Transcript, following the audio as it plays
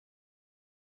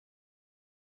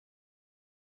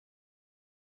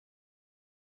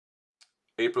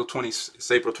It's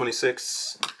April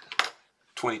 26,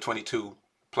 2022,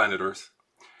 planet Earth.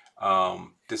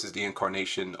 This is the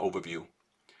Incarnation overview.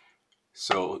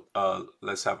 So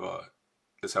let's have a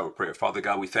prayer. Father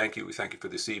God, we thank you. We thank you for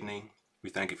this evening.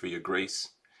 We thank you for your grace.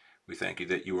 We thank you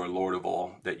that you are Lord of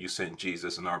all, that you sent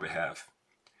Jesus on our behalf.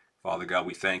 Father God,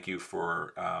 we thank you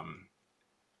for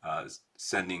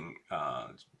sending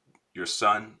your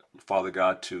Son, Father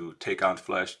God, to take on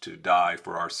flesh, to die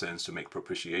for our sins, to make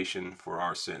propitiation for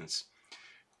our sins.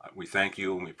 We thank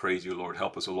you and we praise you, Lord.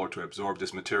 Help us, O Lord, to absorb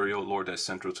this material, Lord, that's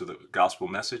central to the gospel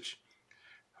message.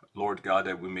 Lord God,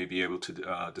 that we may be able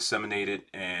to disseminate it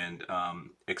and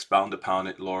expound upon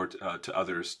it, Lord, to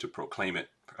others, to proclaim it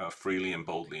freely and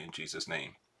boldly in Jesus'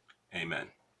 name. Amen.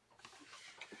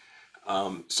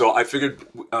 So I figured,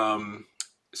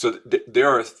 there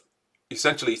are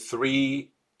essentially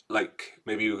three, like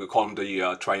maybe you could call them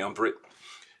the triumvirate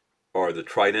or the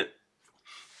trident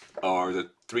or the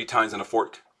three tines on a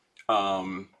fork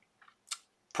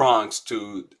prongs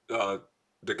to the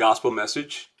gospel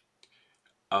message.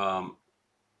 At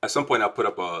some point, I'll put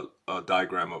up a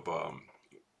diagram of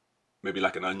maybe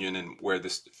like an onion and where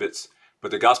this fits.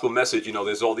 But the gospel message, you know,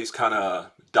 there's all these kind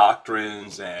of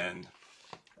doctrines and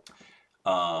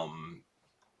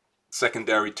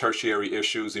secondary, tertiary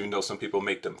issues, even though some people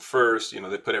make them first. You know,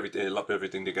 they lump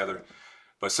everything together.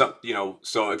 But some, you know,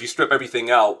 so if you strip everything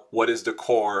out, what is the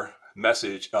core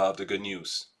message of the good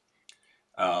news?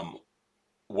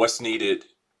 What's needed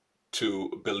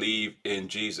to believe in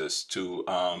Jesus, to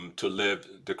live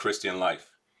the Christian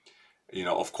life? You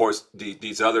know, of course,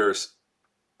 these other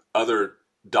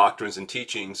doctrines and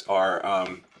teachings are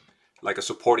like a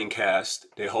supporting cast.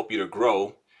 They help you to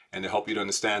grow and they help you to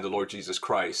understand the Lord Jesus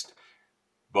Christ.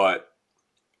 But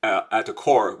at the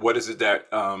core, what is it that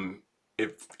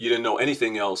if you didn't know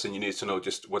anything else and you need to know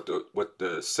just what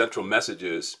the central message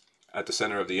is at the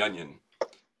center of the onion,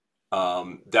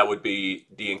 that would be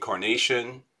the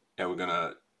incarnation, and we're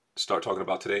gonna start talking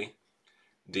about today,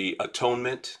 the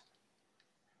atonement,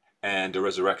 and the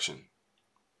resurrection.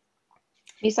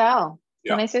 Misael,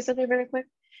 Yeah. can I say something really quick?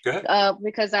 Go ahead.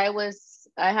 Because I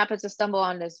happened to stumble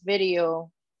on this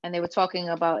video and they were talking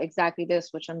about exactly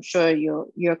this, which I'm sure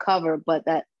you're covered, but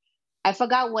that I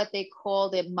forgot what they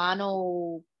called it,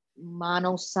 mono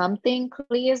something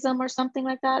Cleism or something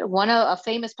like that. A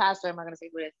famous pastor, I'm not gonna say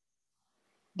who it is,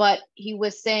 but he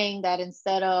was saying that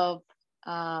instead of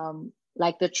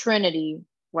like the Trinity,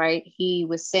 right? He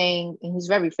was saying, and he's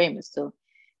very famous too.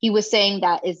 He was saying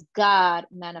that it's God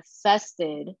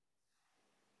manifested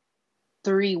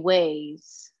three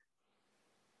ways,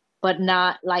 but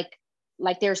not like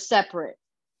they're separate.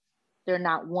 They're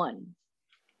not one.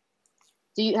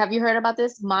 Have you heard about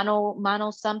this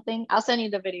mono something? I'll send you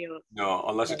the video. No,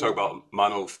 unless you talk about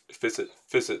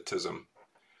monophysitism.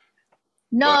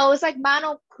 No, it's like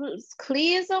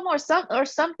monocleism or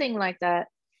something like that.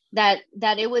 That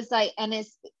it was like, and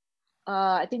it's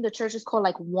I think the church is called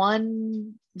like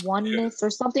oneness or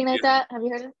something like that. Have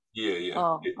you heard it? Yeah.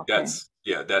 Oh, okay.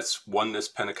 That's oneness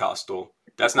Pentecostal.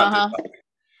 That's not this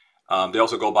topic. They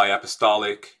also go by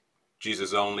apostolic,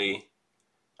 Jesus only.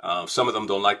 Some of them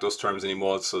don't like those terms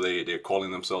anymore, so they're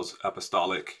calling themselves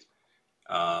apostolic.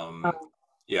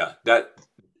 Yeah, that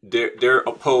they're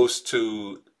opposed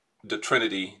to the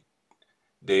Trinity.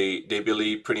 They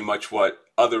believe pretty much what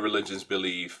other religions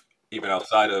believe, even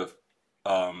outside of,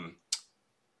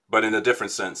 but in a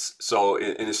different sense. So,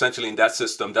 essentially in that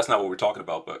system, that's not what we're talking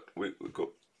about. But we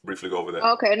briefly go over that.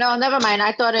 Okay, no, never mind.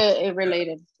 I thought it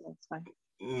related. That's fine.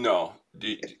 No,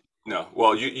 no.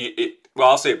 Well, well,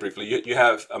 I'll say it briefly. You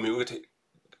have. I mean, we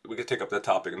could take up that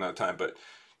topic another time, but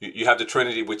you have the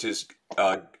Trinity, which is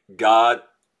God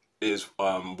is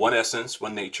one essence,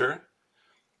 one nature,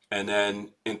 and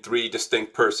then in three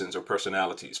distinct persons or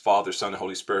personalities: Father, Son, and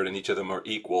Holy Spirit, and each of them are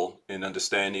equal in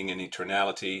understanding and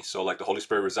eternality. So, like the Holy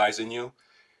Spirit resides in you,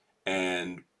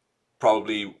 and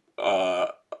probably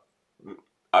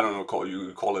I don't know,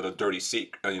 you call it a dirty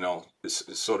secret, you know,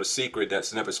 it's sort of secret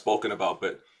that's never spoken about.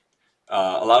 But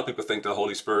a lot of people think the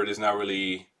Holy Spirit is not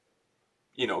really,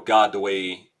 you know, God the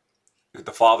way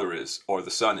the Father is or the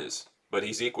Son is, but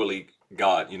he's equally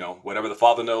God. You know, whatever the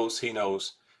Father knows, he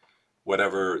knows.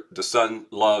 Whatever the Son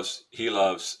loves, he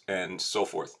loves, and so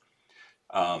forth.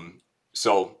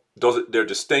 So they're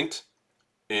distinct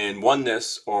in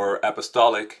oneness or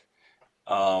apostolic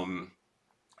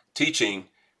teaching.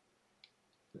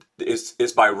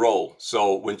 Is by role.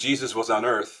 So when Jesus was on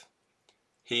earth,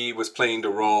 he was playing the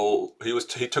role.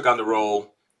 He took on the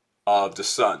role of the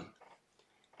Son,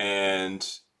 and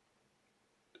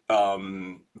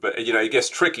but you know, it gets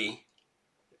tricky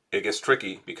it gets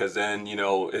tricky, because then,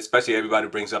 especially everybody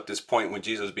brings up this point when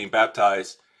Jesus was being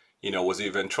baptized, was he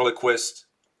a ventriloquist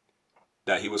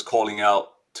that he was calling out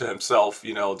to himself,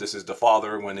 this is the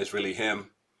Father when it's really him,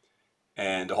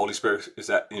 and the Holy Spirit is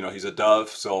that, he's a dove.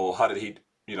 So how did he,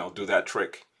 do that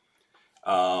trick?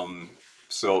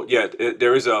 So yeah,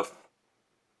 there is a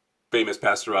famous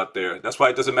pastor out there. That's why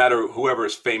it doesn't matter whoever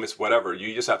is famous, whatever.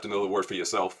 You just have to know the word for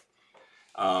yourself.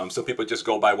 Some people just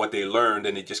go by what they learned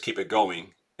and they just keep it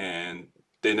going, and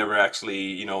they never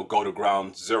actually, go to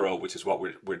ground zero, which is what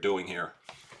we're doing here,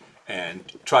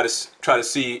 and try to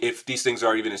see if these things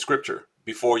are even in Scripture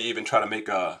before you even try to make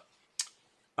a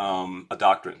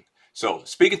doctrine. So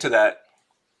speaking to that,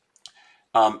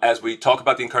 as we talk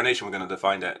about the incarnation, we're going to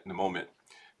define that in a moment.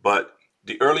 But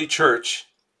the early church,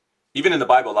 even in the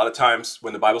Bible, a lot of times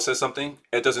when the Bible says something,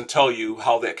 it doesn't tell you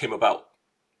how that came about,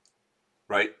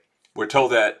 right? We're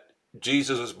told that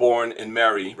Jesus was born in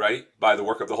Mary, right, by the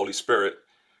work of the Holy Spirit,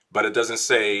 but it doesn't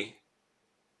say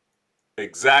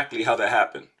exactly how that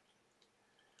happened.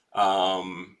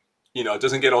 It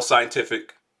doesn't get all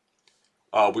scientific.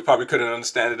 We probably couldn't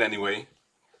understand it anyway.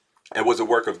 It was a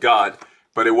work of God,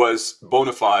 but it was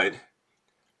bona fide,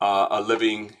 a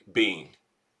living being.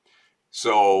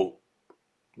 So,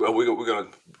 well, we're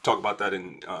going to talk about that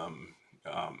in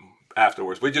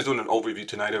afterwards. We're just doing an overview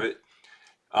tonight of it.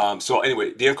 So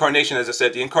anyway, the incarnation, as I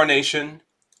said, the incarnation,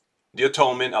 the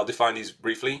atonement, I'll define these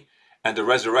briefly, and the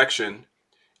resurrection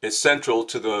is central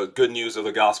to the good news of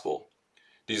the gospel.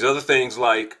 These other things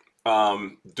like,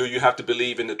 do you have to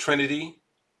believe in the Trinity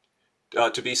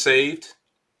to be saved?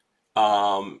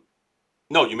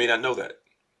 No, you may not know that.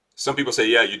 Some people say,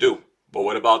 yeah, you do. But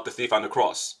what about the thief on the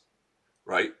cross,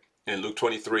 right? In Luke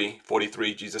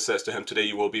 23:43, Jesus says to him, today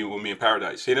you will be with me in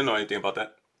paradise. He didn't know anything about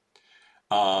that.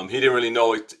 He didn't really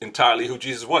know entirely who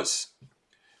Jesus was,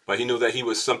 but he knew that he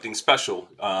was something special,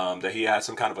 that he had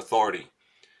some kind of authority,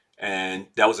 and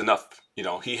that was enough.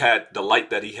 He had the light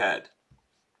that he had.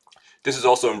 This is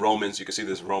also in Romans. You can see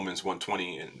this in Romans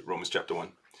 1:20 and Romans chapter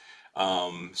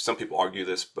 1. Some people argue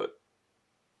this, but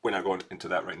we're not going into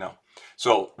that right now.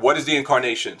 So what is the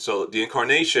incarnation? So the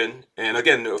incarnation, and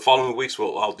again, the following weeks,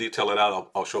 I'll detail it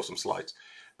out. I'll show some slides.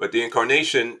 But the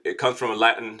incarnation, it comes from a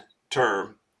Latin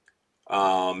term,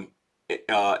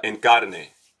 incarnate,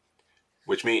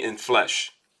 which means in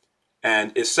flesh,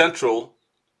 and is central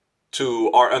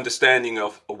to our understanding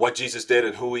of what Jesus did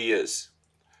and who he is.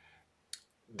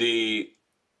 The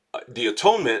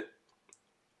atonement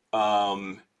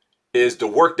is the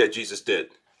work that Jesus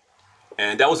did,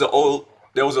 and that was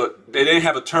they didn't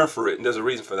have a term for it, and there's a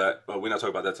reason for that, but we're not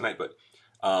talking about that tonight. But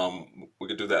we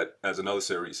could do that as another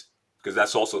series, because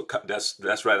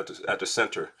that's right at the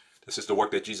center. This is the work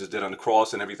that Jesus did on the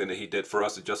cross and everything that he did for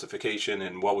us, the justification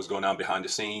and what was going on behind the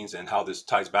scenes, and how this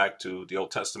ties back to the Old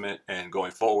Testament and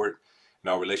going forward in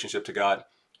our relationship to God.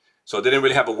 So they didn't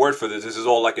really have a word for this. This is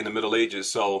all like in the Middle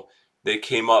Ages. So they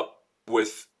came up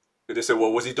with, they said,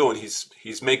 well, what's he doing?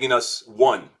 He's making us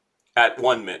one, at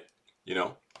one meant,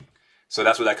 So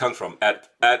that's where that comes from.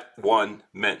 At one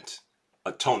meant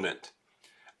atonement.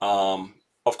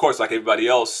 Of course, like everybody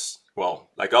else, well,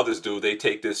 like others do, they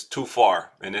take this too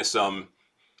far. And there's some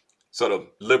sort of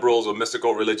liberals or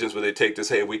mystical religions where they take this,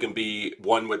 hey, we can be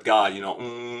one with God,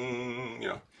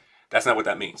 That's not what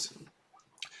that means.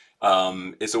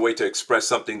 It's a way to express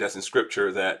something that's in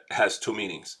Scripture that has two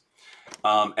meanings.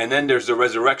 And then there's the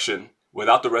resurrection.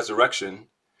 Without the resurrection,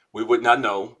 we would not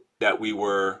know that we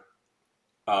were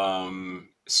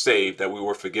saved, that we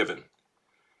were forgiven.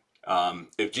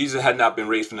 If Jesus had not been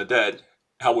raised from the dead,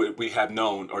 how would we have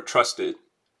known or trusted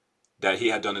that he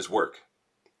had done his work?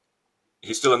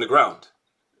 He's still in the ground.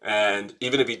 And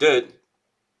even if he did,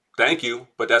 thank you,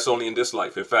 but that's only in this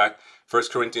life. In fact, 1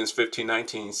 Corinthians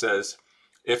 15:19 says,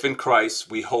 if in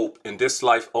Christ we hope in this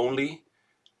life only,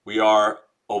 we are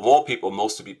of all people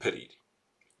most to be pitied.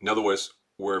 In other words,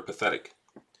 we're pathetic.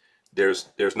 There's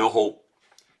no hope.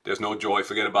 There's no joy.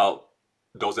 Forget about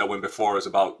those that went before us,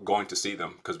 about going to see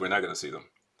them, because we're not going to see them.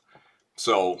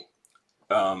 So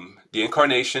the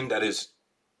incarnation, that is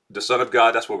the Son of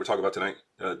God, that's what we're talking about tonight.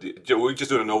 We're just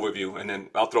doing an overview, and then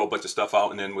I'll throw a bunch of stuff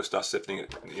out, and then we'll start sifting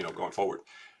it, going forward.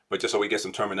 But just so we get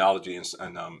some terminology and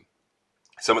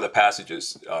some of the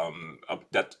passages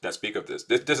that speak of this.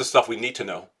 This is stuff we need to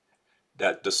know,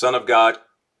 that the Son of God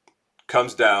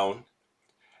comes down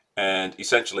and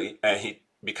essentially, and he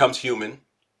becomes human.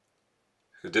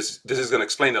 This is going to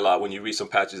explain a lot when you read some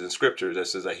passages in Scripture that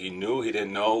says that he knew, he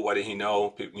didn't know, what did he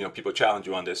know? People challenge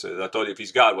you on this. I thought if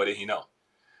he's God, what did he know?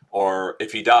 Or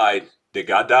if he died, did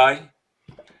God die?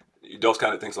 Those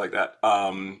kind of things like that.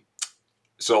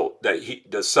 So that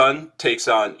the Son takes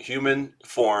on human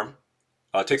form,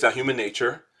 takes on human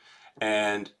nature,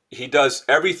 and he does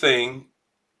everything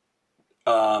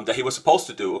that he was supposed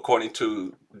to do according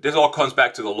to. This all comes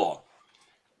back to the law.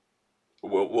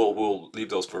 We'll leave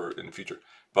those for in the future.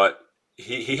 But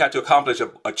he had to accomplish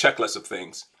a checklist of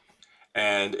things,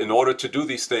 and in order to do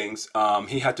these things,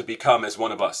 he had to become as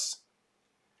one of us.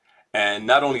 And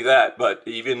not only that, but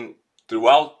even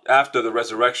throughout after the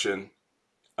resurrection,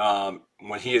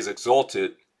 when he is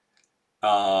exalted,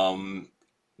 um,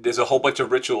 there's a whole bunch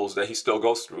of rituals that he still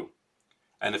goes through.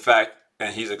 And in fact,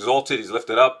 and he's exalted, he's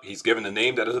lifted up, he's given a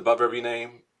name that is above every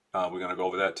name. We're going to go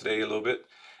over that today a little bit.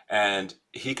 And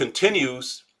he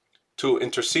continues to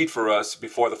intercede for us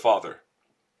before the Father.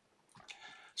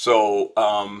 So,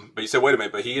 but you said, wait a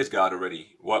minute, but he is God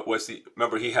already. What's the,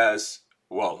 remember, he has,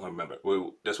 well, remember,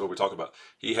 that's what we're talking about.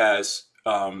 He has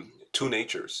two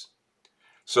natures.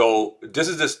 So this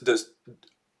is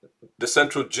the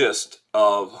central gist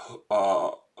of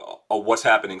what's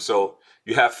happening. So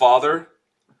you have Father,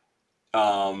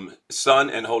 Son,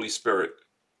 and Holy Spirit.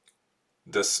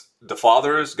 The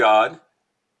Father is God,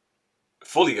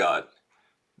 fully God.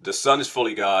 The Son is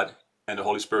fully God, and the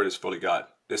Holy Spirit is fully God.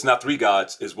 It's not three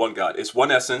gods, it's one God. It's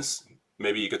one essence.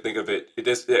 Maybe you could think of it,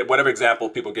 whatever example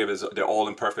people give is they're all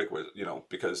imperfect,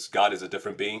 because God is a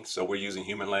different being. So we're using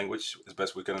human language as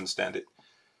best we can understand it.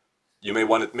 You may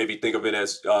want to maybe think of it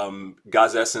as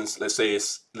God's essence. Let's say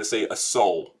a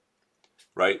soul,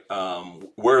 right?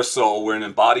 We're a soul. We're an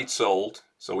embodied soul.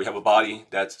 So we have a body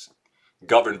that's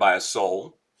governed by a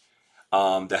soul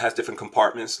that has different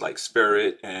compartments like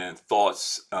spirit and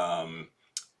thoughts,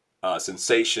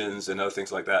 sensations, and other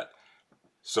things like that.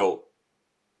 So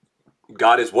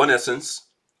God is one essence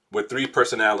with three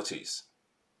personalities,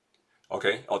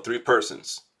 okay, or three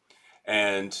persons.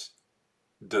 And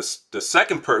the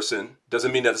second person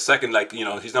doesn't mean that the second, like,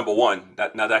 he's number one,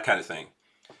 not that kind of thing.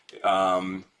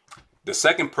 The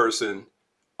second person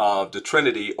of the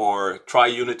Trinity or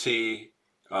triunity,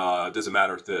 doesn't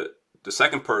matter. The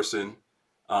second person,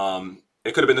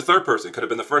 it could have been the third person, it could have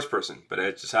been the first person, but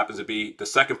it just happens to be the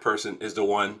second person is the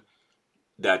one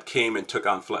that came and took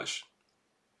on flesh.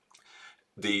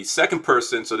 The second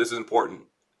person, so this is important.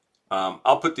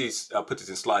 I'll put these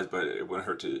in slides, but it wouldn't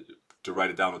hurt to write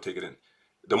it down or take it in.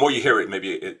 The more you hear it,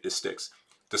 maybe it sticks.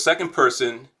 The second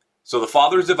person, so the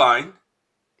Father is divine,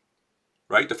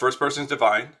 right? The first person is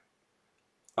divine,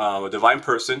 a divine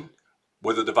person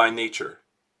with a divine nature.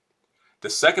 The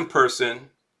second person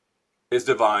is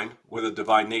divine with a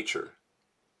divine nature.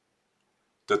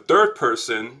 The third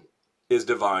person is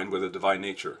divine with a divine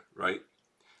nature, right?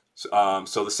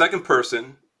 So the second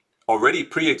person already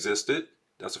pre-existed.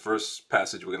 That's the first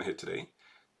passage we're going to hit today.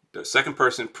 The second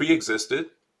person pre-existed.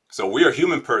 So we are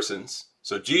human persons.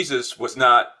 So Jesus was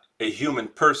not a human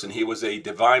person. He was a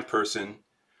divine person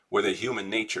with a human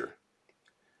nature.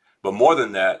 But more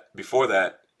than that, before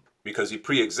that, because he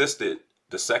pre-existed,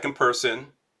 the second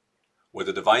person with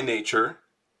a divine nature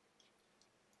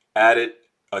added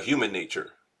a human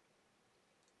nature.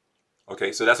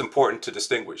 Okay, so that's important to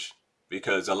distinguish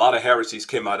because a lot of heresies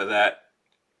came out of that.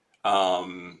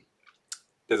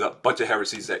 There's a bunch of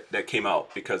heresies that came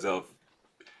out because of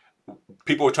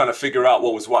people were trying to figure out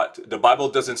what was what. The Bible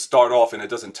doesn't start off and it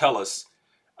doesn't tell us.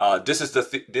 This is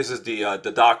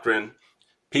the doctrine.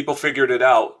 People figured it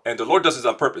out, and the Lord does this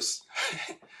on purpose.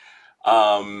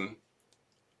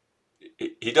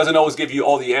 He doesn't always give you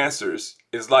all the answers.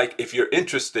 It's like if you're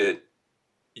interested,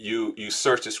 you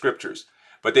search the scriptures.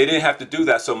 But they didn't have to do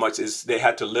that so much as they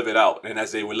had to live it out. And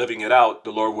as they were living it out,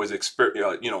 the Lord was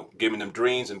giving them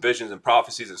dreams and visions and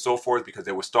prophecies and so forth because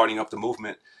they were starting up the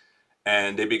movement.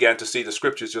 And they began to see the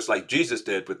scriptures just like Jesus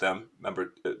did with them.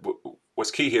 Remember,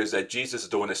 what's key here is that Jesus is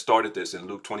the one that started this in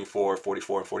Luke 24,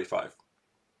 44, and 45.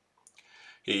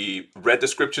 He read the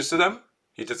scriptures to them.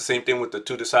 He did the same thing with the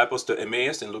two disciples to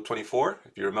Emmaus in Luke 24.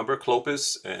 If you remember,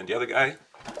 Clopas and the other guy,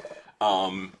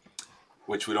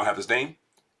 which we don't have his name.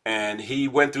 And he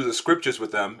went through the scriptures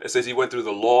with them. It says he went through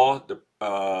the law,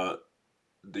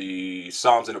 the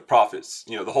Psalms and the prophets,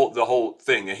 the whole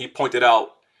thing. And he pointed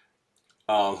out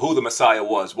who the Messiah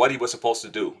was, what he was supposed to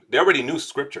do. They already knew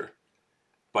scripture,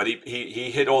 but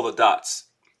he hit all the dots,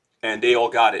 and they all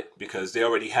got it because they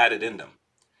already had it in them.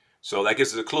 So that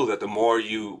gives us a clue that the more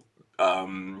you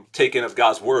take in of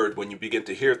God's word, when you begin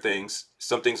to hear things,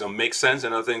 some things will make sense,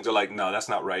 and other things are like, no, that's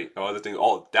not right. Or other things,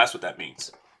 oh, that's what that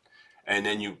means. And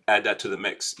then you add that to the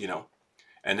mix,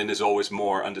 and then there's always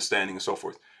more understanding and so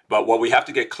forth. But what we have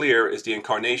to get clear is the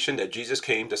incarnation, that Jesus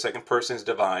came, the second person is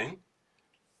divine.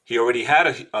 He already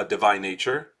had a divine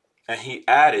nature, and he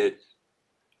added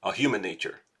a human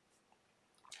nature.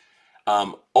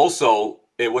 Also,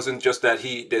 it wasn't just that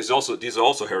these are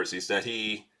also heresies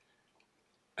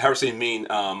heresy mean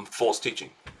false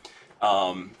teaching.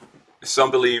 Um,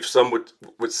 some believe, some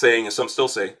would saying, and some still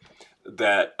say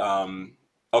that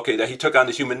okay, that he took on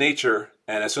the human nature,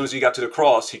 and as soon as he got to the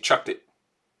cross, he chucked it.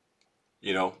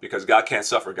 Because God can't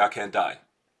suffer, God can't die,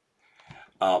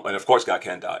 and of course God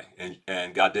can't die,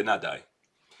 and God did not die.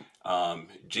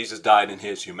 Jesus died in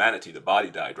his humanity; the body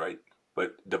died, right?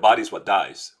 But the body is what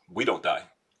dies. We don't die.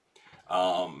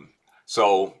 Um,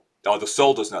 so, the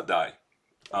soul does not die.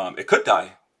 It could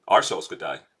die. Our souls could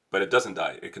die, but it doesn't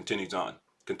die. It continues on.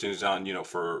 Continues on,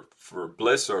 for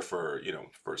bliss or for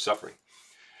suffering.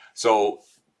 So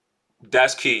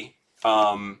that's key.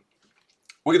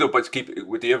 We can do, but keep it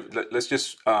with the. Let's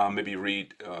just maybe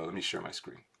read. Let me share my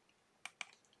screen.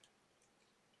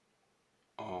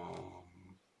 What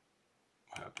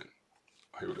happened?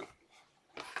 Here we go.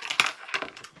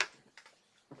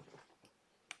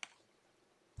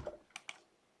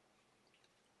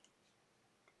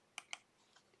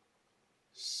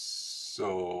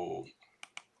 So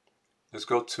let's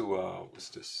go to what's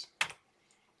this?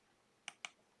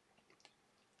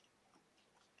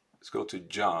 Let's go to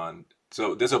John.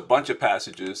 So there's a bunch of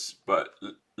passages, but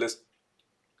let's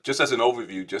just as an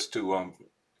overview, just to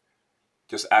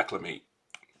just acclimate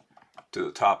to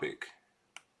the topic.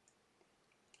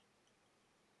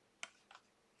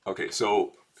 Okay,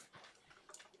 so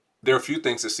there are a few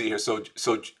things to see here. So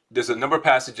there's a number of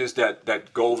passages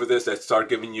that go over this, that start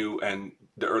giving you and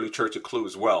the early church a clue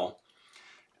as well.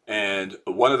 And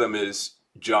one of them is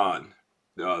John,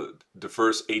 the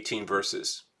first 18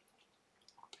 verses.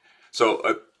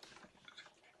 So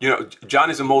John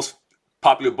is the most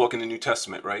popular book in the New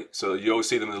Testament, right? So you always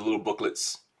see them in the little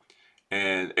booklets,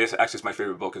 and it's actually my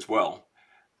favorite book as well.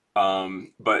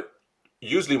 But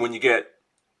usually when you get,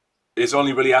 it's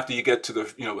only really after you get to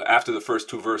after the first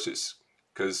two verses,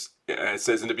 because it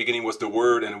says in the beginning was the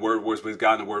Word, and the Word was with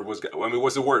God, and the Word was God. I mean,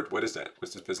 what's the Word? What is that?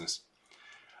 What's this business?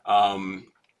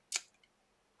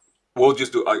 We'll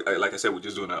just do, like I said, we're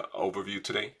just doing an overview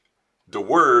today. The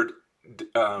Word,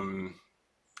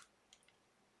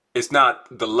 it's not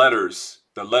the letters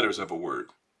of a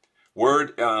word.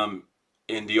 Word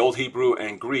in the Old Hebrew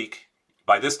and Greek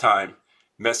by this time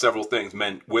meant several things.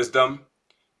 Meant wisdom.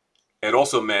 It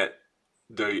also meant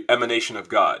the emanation of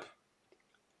God.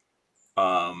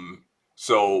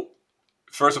 So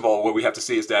first of all, what we have to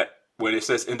see is that when it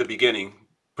says in the beginning,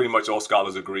 pretty much all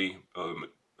scholars agree.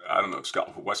 I don't know if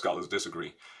what scholars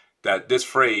disagree, that this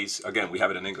phrase, again, we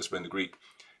have it in English, but in the Greek,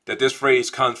 that this phrase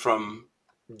comes from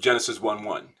Genesis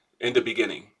 1:1, in the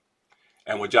beginning.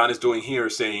 And what John is doing here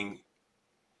is saying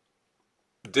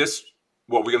this,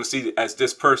 what we're going to see as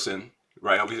this person,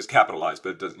 right? Obviously it's capitalized, but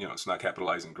it doesn't, it's not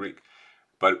capitalized in Greek.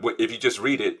 But if you just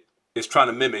read it, it's trying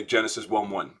to mimic Genesis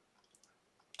 1:1.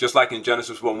 Just like in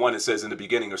Genesis 1:1, it says in the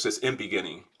beginning, or says in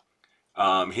beginning.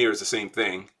 Here is the same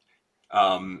thing.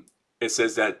 It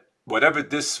says that whatever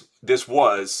this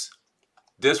was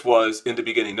in the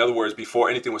beginning. In other words, before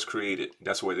anything was created.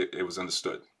 That's the way it was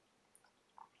understood.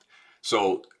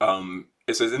 So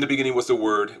it says in the beginning was the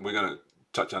Word. We're going to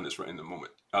touch on this right in a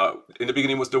moment. In the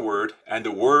beginning was the Word, and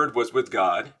the Word was with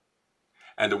God,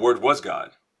 and the Word was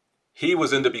God. He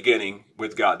was in the beginning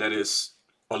with God. That is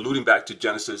alluding back to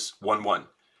Genesis 1:1.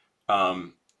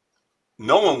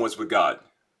 No one was with God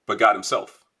but God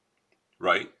himself,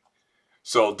 right?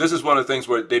 So this is one of the things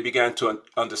where they began to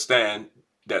understand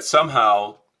that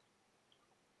somehow,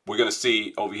 we're going to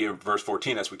see over here in verse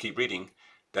 14 as we keep reading,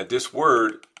 that this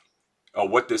word, or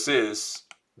what this is,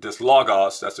 this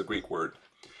logos, that's a Greek word,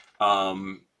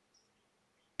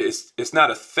 it's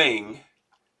not a thing,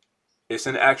 it's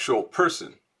an actual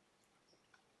person.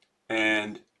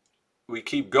 And we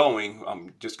keep going.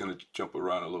 I'm just going to jump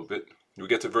around a little bit. We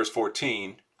get to verse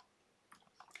 14,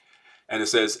 and it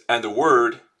says, and the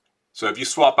Word. So if you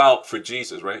swap out for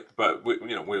Jesus, right? But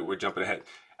we're jumping ahead.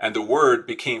 And the Word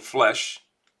became flesh,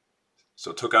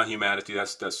 so took on humanity.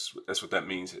 That's what that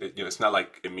means. It's not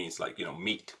like it means like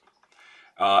meat.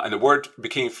 And the Word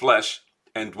became flesh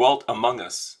and dwelt among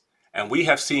us, and we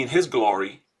have seen His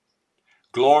glory,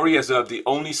 glory as of the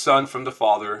only Son from the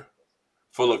Father,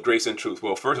 full of grace and truth.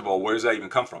 Well, first of all, where does that even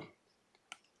come from?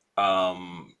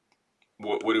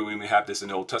 What do we even have this in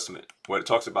the Old Testament? What it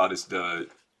talks about is the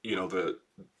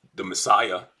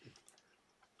Messiah.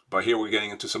 But here we're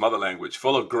getting into some other language,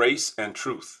 full of grace and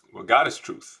truth. Well, God is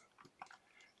truth.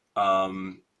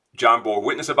 John bore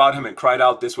witness about him and cried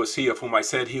out, this was he of whom I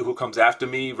said, he who comes after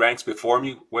me ranks before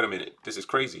me. Wait a minute, this is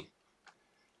crazy.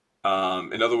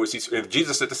 In other words,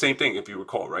 Jesus said the same thing, if you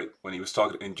recall, right? When he was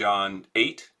talking in John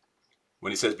 8,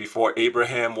 when he says, before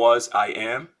Abraham was, I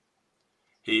am.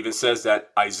 He even says that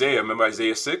Isaiah, remember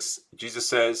Isaiah 6? Jesus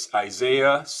says,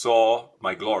 Isaiah saw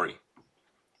my glory.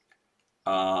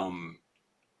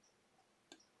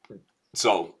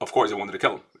 So, of course, they wanted to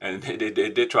kill him. And they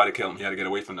did try to kill him. He had to get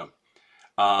away from them.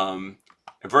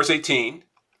 In verse 18,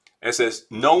 it says,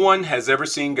 no one has ever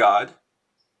seen God.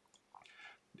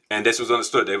 And this was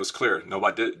understood. It was clear.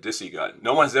 Nobody did see God.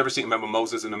 No one has ever seen, remember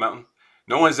Moses in the mountain?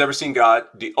 No one has ever seen God,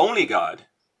 the only God,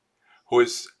 who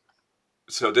is,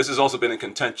 so this has also been in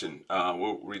contention.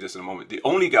 We'll read this in a moment. The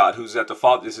only God who's at the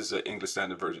Father, this is an English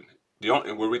Standard Version.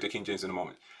 We'll read the King James in a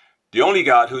moment. The only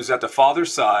God who's at the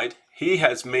Father's side, he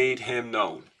has made him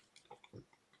known.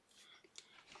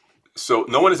 So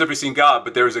no one has ever seen God,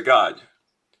 but there is a God.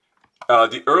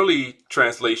 The early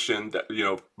translation, that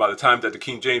by the time that the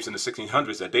King James in the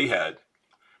 1600s that they had,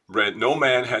 read, no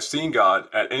man has seen God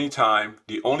at any time,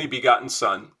 the only begotten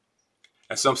Son.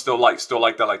 And some still like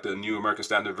that, like the New American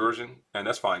Standard Version. And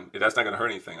that's fine. That's not going to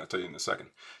hurt anything. I'll tell you in a second.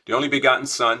 The only begotten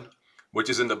Son, which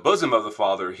is in the bosom of the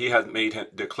Father, he has made him,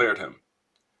 declared him.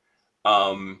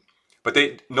 But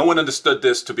no one understood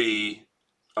this to be,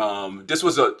 this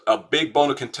was a big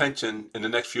bone of contention in the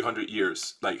next few hundred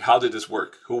years. Like, how did this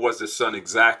work? Who was this Son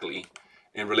exactly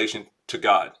in relation to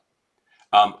God?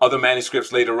 Other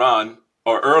manuscripts later on,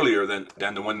 or earlier than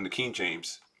the one in the King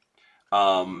James,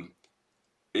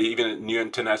 even the New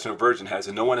International Version has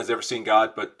it. No one has ever seen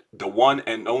God, but the one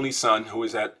and only Son who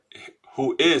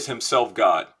is himself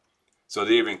God. So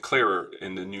they're even clearer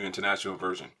in the New International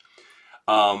Version.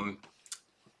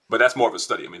 But that's more of a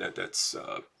study. I mean, that's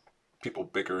people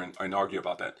bicker and argue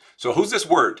about that. So who's this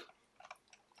word?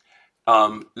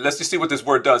 Let's just see what this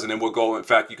word does, and then we'll go. In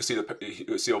fact, you can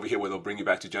see over here where they'll bring you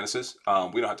back to Genesis.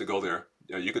 We don't have to go there.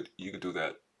 You could do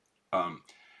that.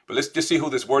 But let's just see who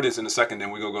this word is in a second. Then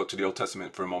we're going to go to the Old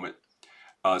Testament for a moment,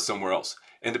 somewhere else.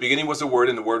 In the beginning was the Word,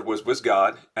 and the Word was with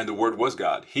God, and the Word was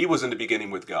God. He was in the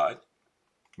beginning with God.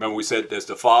 Remember, we said there's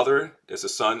the Father, there's the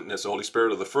Son, and there's the Holy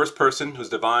Spirit, or the first person who's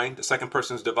divine, the second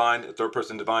person is divine, the third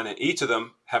person divine, and each of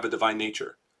them have a divine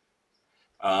nature.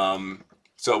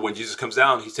 So when Jesus comes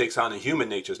down, he takes on a human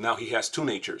nature. Now he has two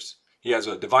natures. He has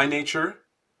a divine nature,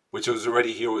 which was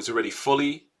already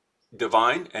fully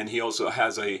divine, and he also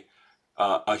has a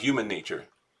human nature.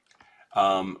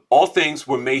 All things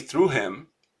were made through him.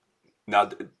 Now,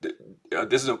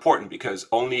 this is important because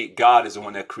only God is the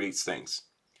one that creates things.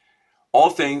 All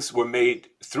things were made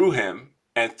through him,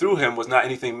 and through him was not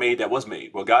anything made that was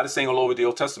made. Well, God is saying all over the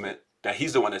Old Testament that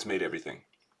he's the one that's made everything.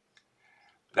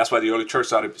 That's why the early church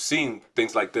started seeing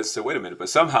things like this. So wait a minute, but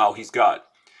somehow he's God.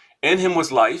 In him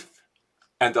was life,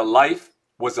 and the life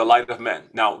was the light of men.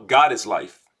 Now, God is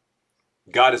life.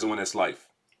 God is the one that's life.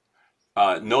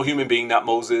 No human being, not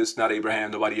Moses, not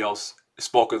Abraham, nobody else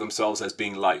spoke of themselves as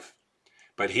being life.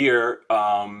 But here,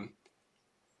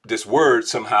 this word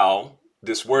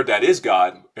that is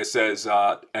God, it says,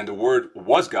 and the word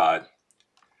was God,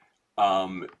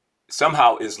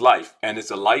 somehow is life. And it's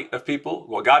the light of people.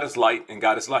 Well, God is light and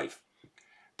God is life.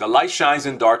 The light shines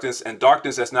in darkness, and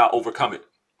darkness has not overcome it.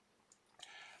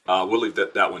 We'll leave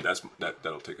that one.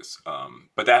 That'll take us.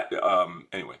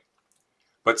 Anyway.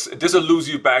 But this alludes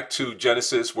you back to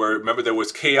Genesis, where remember there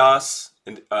was chaos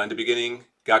in the beginning.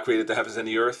 God created the heavens and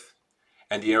the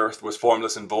earth was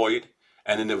formless and void,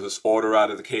 and then there was order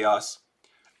out of the chaos.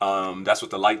 That's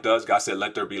what the light does. God said,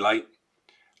 "Let there be light."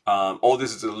 All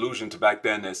this is an allusion to back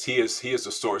then, as He is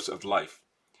the source of life.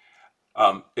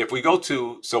 If we go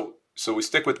to so we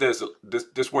stick with this.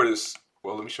 This word is,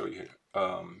 well. Let me show you here.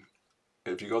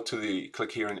 If you go to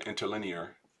click here in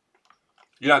interlinear.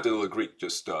 You don't have to know the Greek,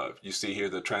 just you see here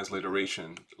the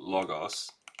transliteration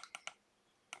logos.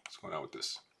 What's going on with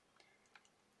this?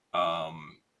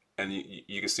 And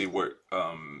you can see where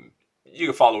you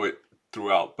can follow it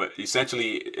throughout, but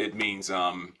essentially it means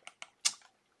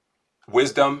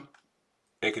wisdom.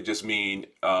 It could just mean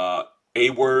a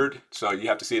word, so you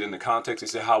have to see it in the context. They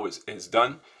say how it's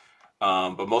done,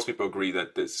 but most people agree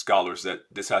that the scholars that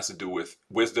this has to do with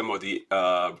wisdom or the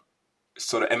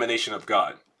sort of emanation of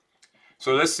God.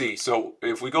 So let's see. So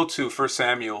if we go to 1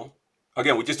 Samuel,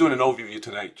 again, we're just doing an overview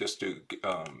tonight just to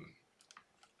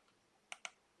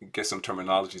get some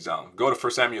terminologies down. Go to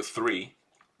 1 Samuel 3.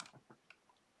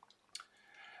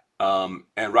 And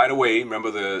right away, remember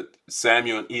the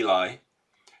Samuel and Eli.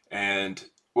 And,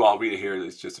 well, I'll read it here.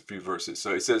 It's just a few verses.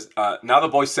 So it says, now the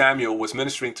boy Samuel was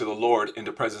ministering to the Lord in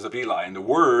the presence of Eli. And the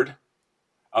word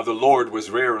of the Lord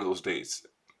was rare in those days.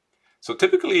 So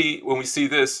typically when we see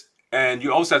this, and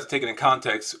you also have to take it in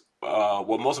context.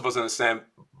 What most of us understand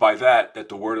by that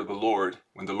the word of the Lord,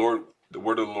 when the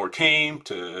word of the Lord came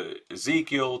to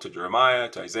Ezekiel, to Jeremiah,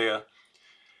 to Isaiah,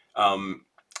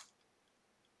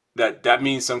 that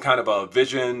means some kind of a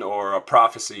vision or a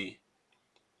prophecy.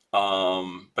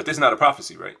 But this is not a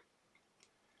prophecy, right?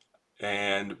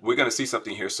 And we're going to see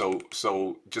something here.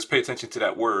 So just pay attention to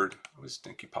that word. This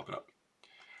thing keep popping up.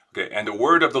 Okay, and the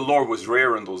word of the Lord was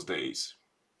rare in those days.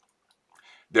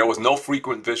 There was no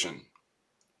frequent vision.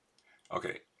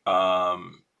 Okay,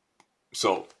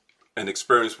 so an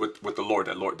experience with the Lord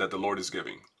that the Lord is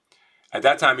giving. At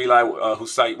that time, Eli,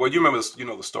 whose sight, well, you remember this, you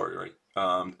know the story, right?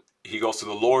 He goes to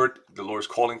the Lord. The Lord's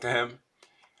calling to him.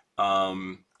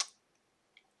 And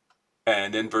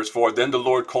then verse 4, then the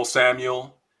Lord called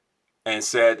Samuel and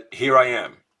said, here I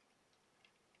am.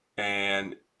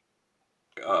 And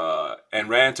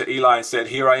ran to Eli and said,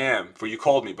 here I am, for you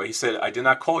called me. But he said, I did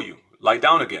not call you. Lie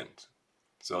down again.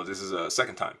 So this is a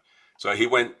second time. So he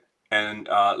went and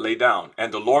lay down.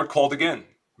 And the Lord called again.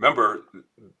 Remember,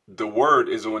 the word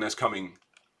is the one that's coming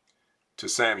to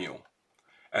Samuel.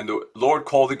 And the Lord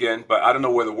called again, but I don't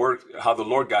know how the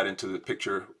Lord got into the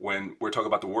picture when we're talking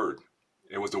about the word.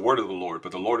 It was the word of the Lord,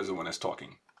 but the Lord is the one that's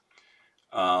talking.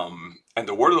 And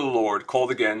the word of the Lord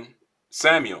called again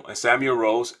Samuel. And Samuel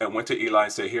rose and went to Eli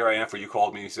and said, here I am, for you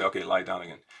called me. He said, okay, lie down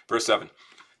again. Verse 7.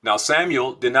 Now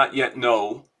Samuel did not yet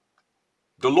know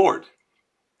the Lord.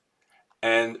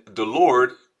 And the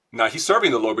Lord, now he's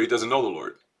serving the Lord, but he doesn't know the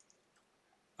Lord.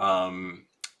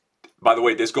 By the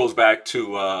way, this goes back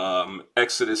to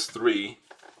Exodus 3,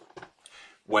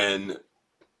 when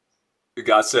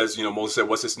God says, Moses said,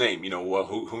 what's his name? Well,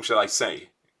 whom shall I say?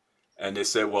 And they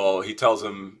said, well, he tells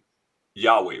him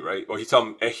Yahweh, right? Or he tells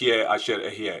him, Ehye, Asher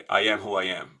Ehye, I am who I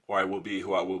am, or I will be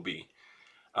who I will be.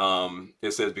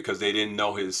 It says because they didn't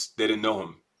know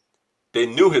him. They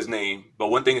knew his name, but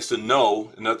one thing is to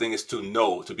know, another thing is to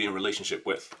know, to be in relationship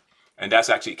with. And that's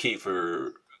actually key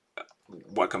for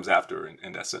what comes after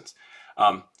in that sense.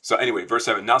 So anyway, verse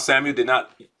 7, now Samuel did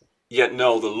not yet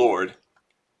know the Lord,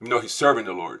 even though he's serving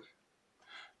the Lord.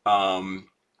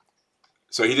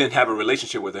 So he didn't have a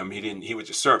relationship with him. He was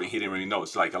just serving. He didn't really know.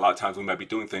 It's like a lot of times we might be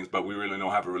doing things, but we really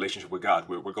don't have a relationship with God.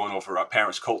 We're going over our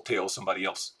parents' coattails, somebody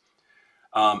else.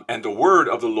 And the word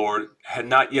of the Lord had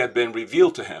not yet been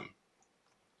revealed to him.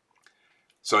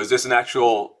 So is this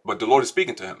but the Lord is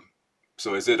speaking to him.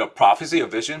 So is it a prophecy, a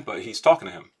vision? But he's talking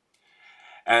to him.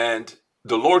 And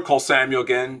the Lord called Samuel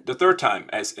again the third time.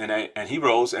 And he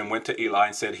rose and went to Eli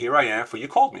and said, here I am, for you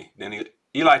called me. Then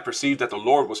Eli perceived that the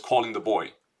Lord was calling the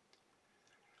boy.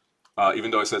 Even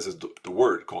though it says it's the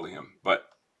word calling him. But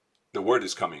the word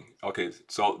is coming. Okay,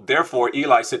 so therefore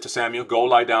Eli said to Samuel, go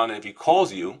lie down, and if he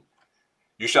calls you,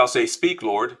 you shall say, speak,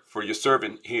 Lord, for your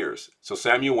servant hears. So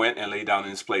Samuel went and lay down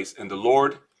in his place. And the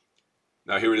Lord,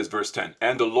 now here it is, verse 10.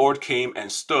 And the Lord came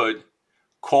and stood,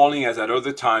 calling as at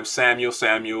other times, Samuel,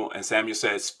 Samuel. And Samuel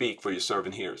said, speak, for your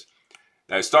servant hears.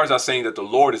 Now it starts out saying that the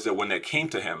Lord is the one that came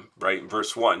to him, right, in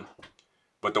verse 1.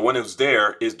 But the one who's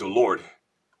there is the Lord.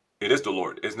 It is the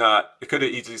Lord. It's not, it could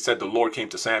have easily said the Lord came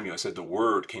to Samuel. It said the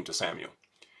word came to Samuel.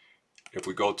 If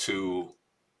we go to,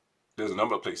 there's a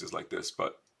number of places like this,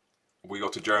 but we go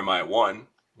to Jeremiah 1,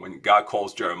 when God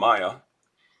calls Jeremiah,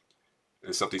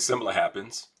 there's something similar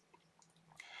happens.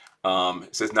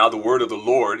 It says, now the word of the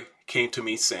Lord came to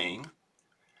me saying,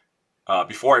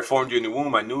 before I formed you in the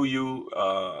womb, I knew you,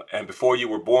 and before you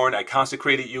were born, I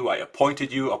consecrated you, I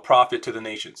appointed you a prophet to the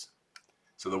nations.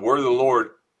 So the word of the Lord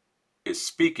is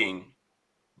speaking,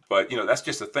 but that's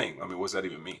just a thing. I mean, what does that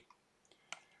even mean?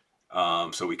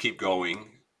 So we keep going.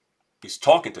 He's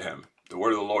talking to him. The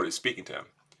word of the Lord is speaking to him.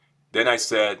 Then I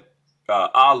said,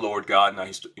 Lord God, now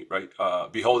he's right.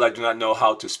 Behold, I do not know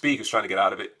how to speak. He's trying to get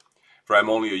out of it, for I'm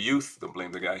only a youth. Don't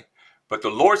blame the guy. But the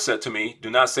Lord said to me, do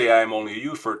not say I am only a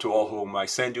youth, for to all whom I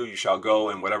send you, you shall go,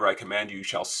 and whatever I command you, you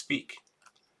shall speak.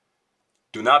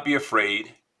 Do not be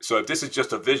afraid. So if this is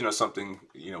just a vision or something,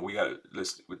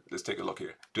 let's take a look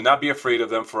here. Do not be afraid of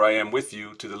them, for I am with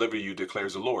you to deliver you,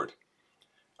 declares the Lord.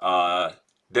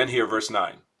 Then here, verse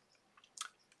 9.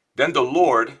 Then the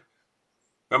Lord,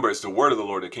 remember, it's the word of the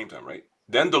Lord that came to him, right?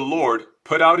 Then the Lord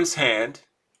put out his hand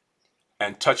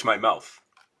and touched my mouth.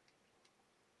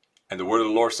 And the word of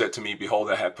the Lord said to me, behold,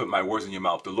 I have put my words in your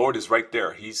mouth. The Lord is right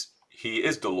there. He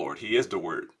is the Lord. He is the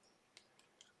word.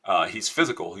 He's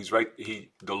physical. He's right.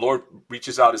 The Lord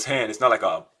reaches out his hand. It's not like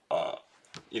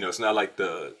it's not like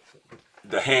the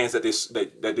hands that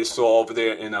they saw over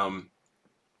there in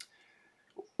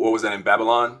what was that in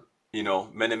Babylon?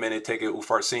 Mene mene tekel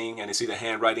upharsin, and they see the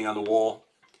hand writing on the wall.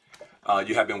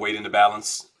 You have been weighed in the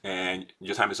balance, and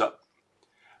your time is up.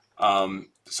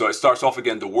 So it starts off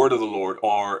again, the word of the Lord,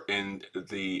 or in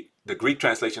the Greek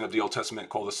translation of the Old Testament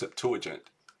called the Septuagint,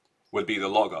 would be the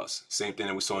Logos. Same thing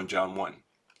that we saw in John 1.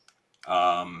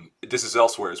 This is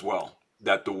elsewhere as well.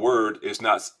 that the word is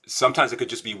not, sometimes it could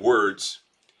just be words,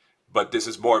 but this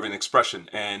is more of an expression.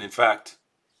 And in fact,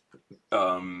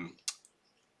 um,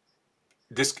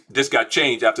 this got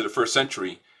changed after the first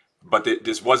century, but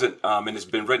this wasn't, and it's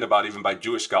been written about even by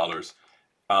Jewish scholars,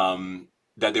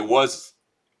 that there was,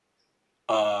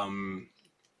 um,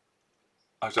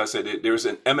 how should I say, there was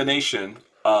an emanation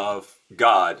of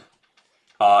God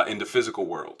in the physical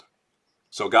world.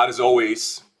 So God is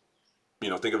always,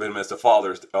 think of him as the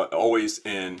Father, always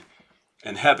in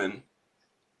heaven,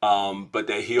 but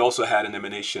that he also had an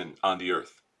emanation on the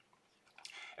earth.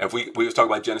 If we was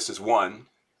talking about Genesis 1,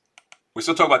 we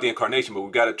still talk about the incarnation, but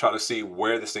we've got to try to see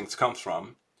where this thing comes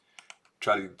from.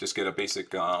 Try to just get a basic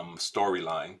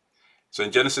storyline. So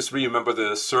in Genesis 3, remember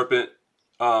the serpent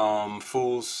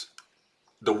fools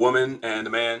the woman and the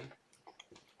man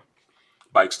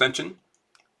by extension.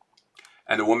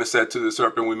 And the woman said to the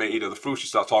serpent, we may eat of the fruit. She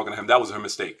started talking to him. That was her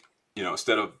mistake.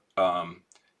 Instead of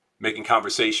making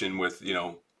conversation with,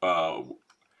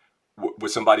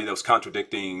 with somebody that was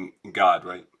contradicting God,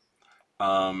 right?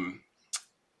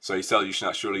 So he said, you shall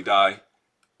not surely die.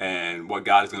 And what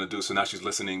God is going to do. So now she's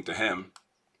listening to him.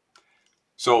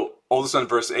 So all of a sudden,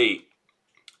 verse 8,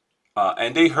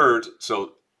 and they heard,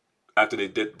 so after they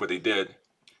did what they did,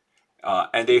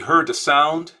 and they heard the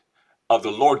sound of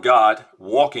the Lord God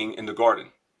walking in the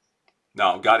garden.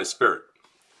 Now, God is spirit.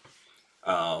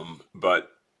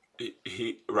 But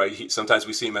sometimes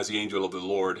we see him as the angel of the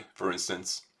Lord, for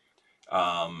instance.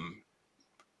 God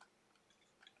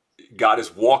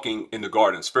is walking in the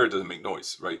garden. Spirit doesn't make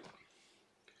noise, right?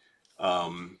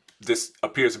 This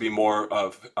appears to be more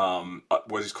of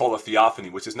what is called a theophany,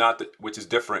 which is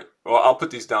different. Well, I'll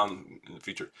put these down in the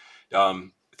future.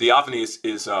 Theophany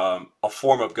is a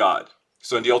form of God.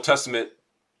 So in the Old Testament,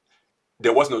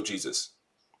 there was no Jesus,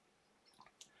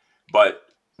 but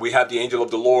we have the angel of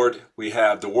the Lord. We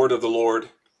have the word of the Lord.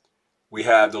 We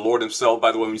have the Lord himself.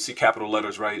 By the way, when you see capital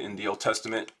letters, right, in the Old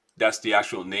Testament, that's the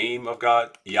actual name of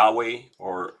God, Yahweh,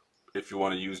 or if you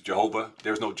want to use Jehovah,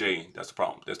 there's no J. That's the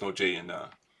problem. There's no J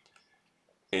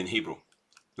in Hebrew,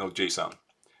 no J sound.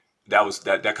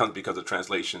 That comes because of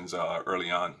translations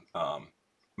early on.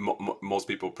 Most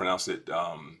people pronounce it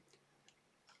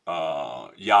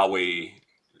Yahweh,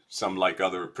 some like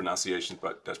other pronunciations,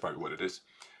 but that's probably what it is.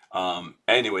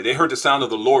 Anyway, they heard the sound of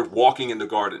the Lord walking in the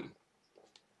garden.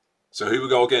 So here we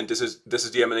go again. This is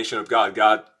the emanation of God,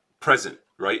 God present,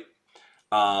 right?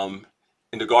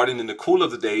 In the garden in the cool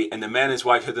of the day, and the man and his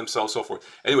wife hid themselves, so forth.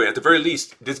 Anyway, at the very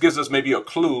least, this gives us maybe a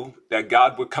clue that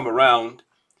God would come around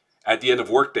at the end of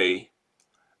workday,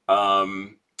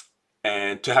 and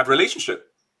to have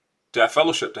relationship, to have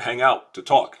fellowship, to hang out, to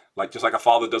talk, just like a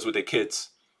father does with their kids,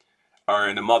 or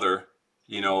and a mother.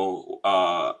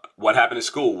 What happened at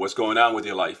school, what's going on with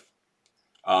your life.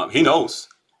 He knows,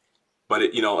 but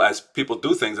as people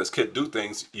do things, as kids do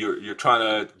things, you're trying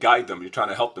to guide them, you're trying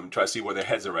to help them, try to see where their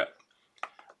heads are at.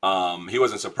 He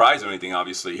wasn't surprised or anything.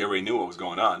 Obviously, he already knew what was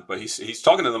going on, but he's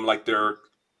talking to them like they're,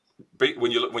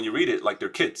 when you read it, like they're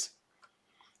kids,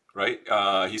 right?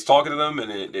 He's talking to them,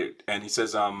 and he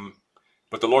says,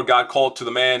 but the Lord God called to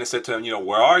the man and said to him,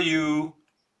 where are you?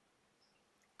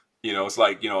 It's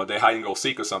like, they hide and go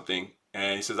seek or something.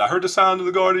 And he says, I heard the sound of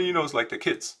the garden. It's like the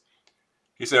kids.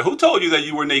 He said, who told you that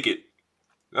you were naked?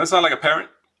 That sounds like a parent.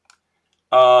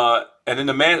 And then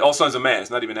the man, all sons of man,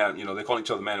 it's not even that, they call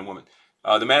each other man and woman.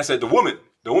 The man said, the woman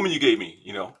you gave me,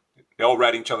 they're all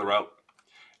ratting each other out.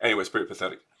 Anyway, it's pretty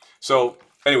pathetic. So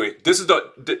anyway, this is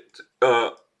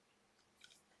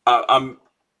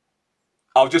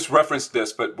I'll just reference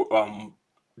this, but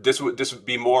this would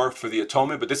be more for the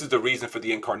atonement, but this is the reason for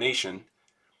the incarnation.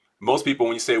 Most people,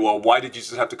 when you say, well, why did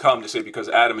Jesus have to come? They say, because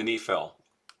Adam and Eve fell.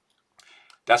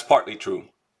 That's partly true.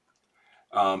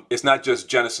 It's not just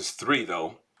Genesis 3,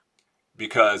 though,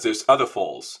 because there's other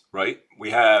falls, right?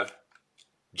 We have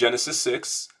Genesis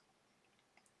 6.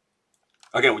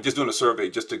 Again, we're just doing a survey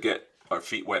just to get our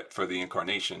feet wet for the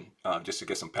incarnation, just to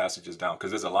get some passages down,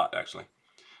 because there's a lot, actually.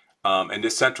 And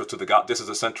this is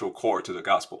a central core to the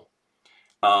gospel.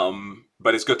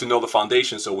 But it's good to know the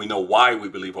foundation, so we know why we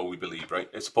believe what we believe, right?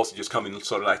 It's supposed to just come in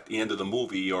sort of like the end of the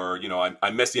movie, or I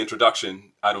missed the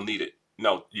introduction, I don't need it.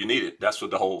 No, you need it. That's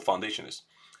what the whole foundation is.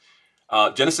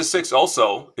 Genesis 6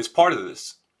 also is part of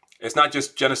this. It's not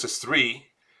just Genesis 3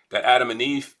 that Adam and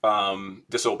Eve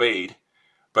disobeyed,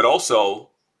 but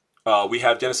also we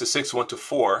have Genesis 6,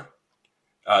 1-4.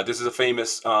 This is a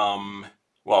famous,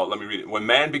 well, let me read it. When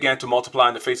man began to multiply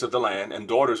in the face of the land, and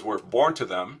daughters were born to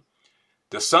them,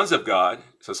 the sons of God,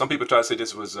 so some people try to say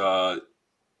this was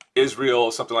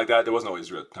Israel, something like that. There was no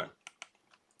Israel at the time.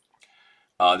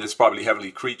 This is probably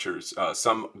heavenly creatures.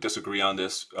 Some disagree on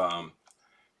this.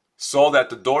 saw that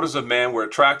the daughters of man were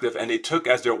attractive, and they took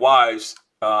as their wives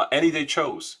any they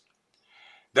chose.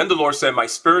 Then the Lord said, my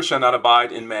spirit shall not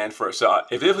abide in man forever. So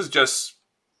if it was just,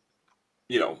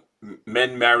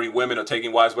 men marrying women or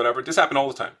taking wives, whatever, this happened all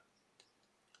the time.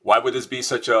 Why would this be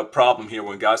such a problem here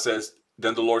when God says,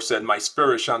 then the Lord said, my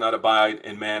spirit shall not abide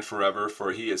in man forever,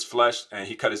 for he is flesh, and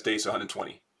he cut his days to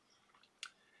 120.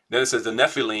 Then it says the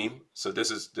Nephilim. So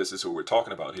this is who we're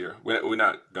talking about here. We're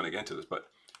not going to get into this, but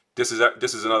this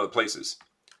is in other places.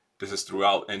 This is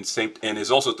throughout, and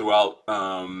is also throughout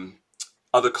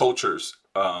other cultures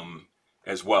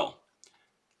as well.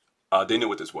 They knew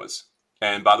what this was.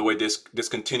 And by the way, this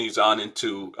continues on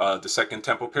into the Second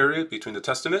Temple period between the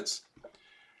Testaments.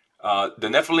 The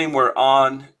Nephilim were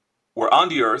on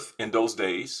the earth in those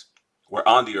days. Were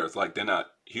on the earth, like they're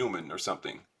not human or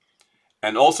something.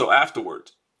 And also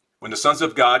afterwards, when the sons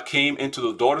of God came into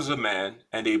the daughters of man,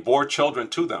 and they bore children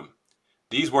to them.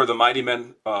 These were the mighty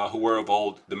men who were of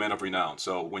old, the men of renown.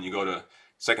 So when you go to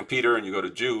 2 Peter and you go to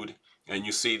Jude, and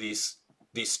you see these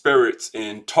spirits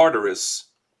in Tartarus,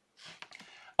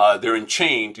 they're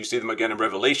enchained. You see them again in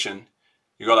Revelation.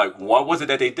 You go like, what was it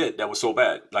that they did that was so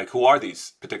bad? Like, who are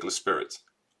these particular spirits?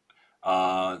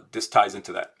 This ties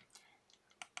into that.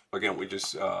 Again, we're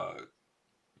just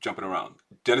jumping around.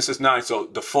 Genesis 9. So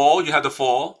the fall, you had the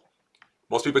fall.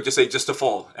 Most people just say just the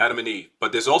fall, Adam and Eve.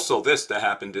 But there's also this that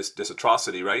happened, this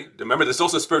atrocity, right? Remember, there's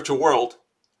also a spiritual world,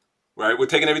 right? We're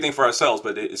taking everything for ourselves,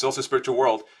 but it's also a spiritual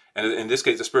world. And in this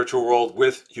case, the spiritual world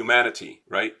with humanity,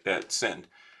 right? That sinned.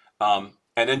 And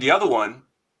then the other one,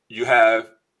 you have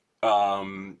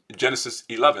Genesis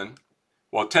 11,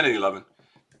 well, 10 and 11.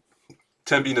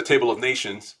 10 being the table of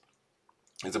nations.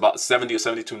 It's about 70 or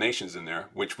 72 nations in there,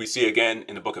 which we see again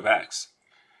in the book of Acts.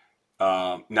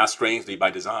 Not strangely, by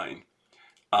design.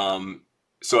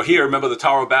 So here, remember the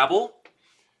Tower of Babel?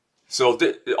 So,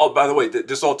 by the way,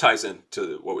 this all ties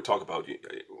into what we're talking about.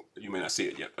 You may not see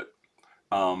it yet, but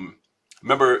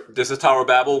remember, there's a Tower of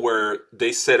Babel where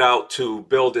they set out to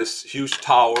build this huge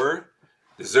tower,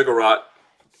 the ziggurat.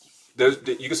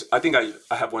 I think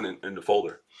I have one in the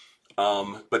folder.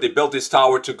 But they built this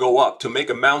tower to go up, to make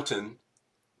a mountain.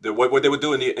 What they would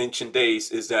do in the ancient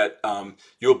days is that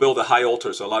you'll build a high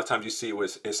altar. So a lot of times you see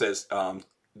it says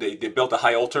they built a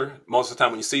high altar. Most of the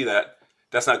time when you see that,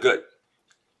 that's not good.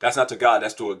 That's not to God,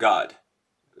 that's to a god,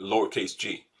 lowercase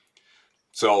g.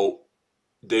 So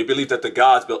they believed that the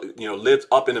gods lived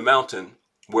up in the mountain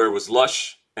where it was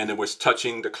lush and it was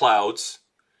touching the clouds.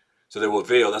 So they were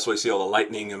veiled. That's why you see all the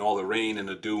lightning and all the rain and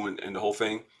the dew and the whole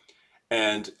thing.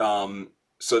 And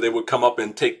so they would come up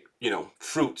and take,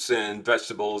 fruits and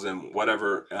vegetables and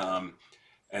whatever,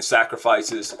 and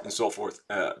sacrifices and so forth.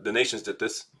 The nations did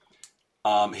this.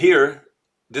 Here,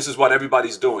 this is what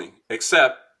everybody's doing,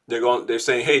 except they're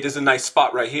saying, hey, this is a nice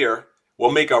spot right here.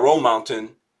 We'll make our own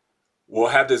mountain. We'll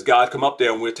have this God come up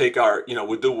there and we'll take our,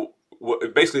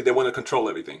 basically they want to control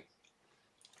everything.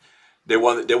 They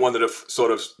wanted to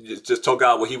sort of just tell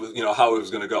God what he was, how it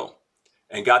was going to go.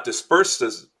 And God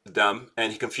disperses them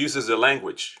and he confuses their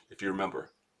language, if you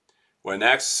remember. Well, in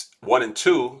Acts 1 and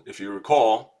 2, if you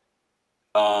recall,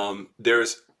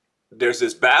 there's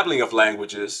this babbling of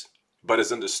languages, but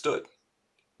it's understood.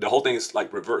 The whole thing is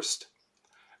like reversed.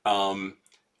 And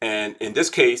in this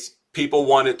case, people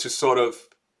wanted to sort of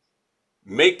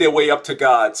make their way up to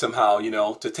God somehow,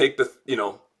 to take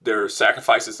their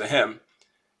sacrifices to him,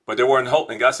 but they weren't hope.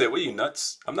 And God said, well, you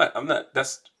nuts? I'm not,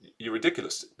 you're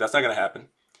ridiculous. That's not going to happen.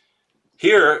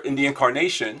 Here in the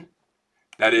Incarnation,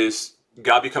 that is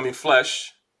God becoming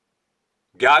flesh,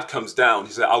 God comes down.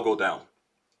 He said, I'll go down.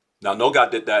 Now, no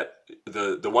God did that.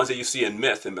 The ones that you see in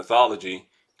mythology,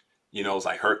 it's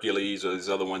like Hercules or these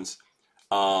other ones,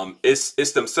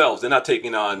 it's themselves. They're not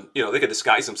taking on, they could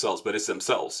disguise themselves, but it's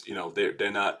themselves.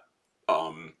 They're not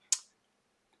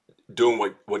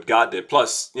doing what God did.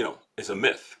 Plus, it's a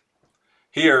myth.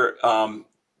 Here,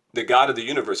 the God of the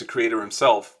universe, the creator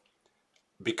himself,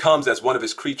 becomes as one of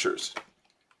his creatures,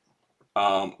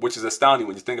 which is astounding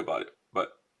when you think about it.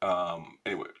 But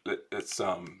anyway, let's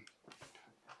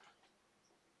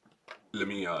let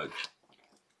me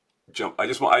jump. I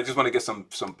just want to get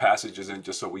some passages in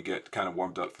just so we get kind of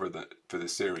warmed up for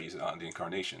this series on the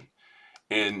Incarnation.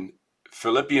 In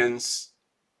Philippians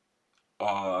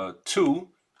 2,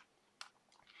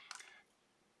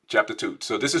 chapter 2.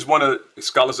 So this is one of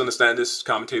scholars understand this,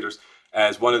 commentators,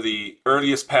 as one of the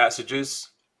earliest passages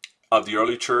of the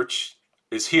early church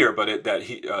is here, but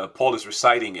Paul is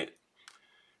reciting it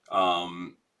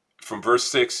from verse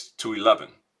 6 to 11.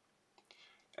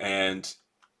 And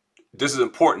this is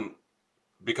important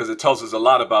because it tells us a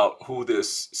lot about who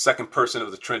this second person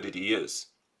of the Trinity is.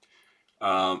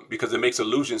 because it makes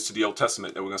allusions to the Old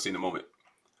Testament that we're going to see in a moment.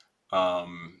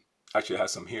 Actually, it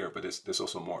has some here, but there's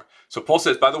also more. So Paul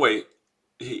says, by the way,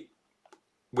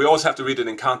 we always have to read it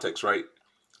in context, right?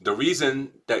 The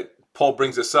reason that Paul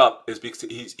brings this up is because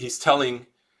he's telling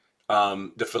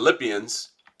the Philippians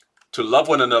to love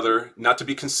one another, not to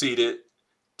be conceited,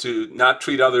 to not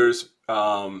treat others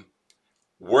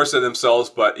worse than themselves,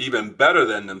 but even better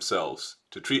than themselves,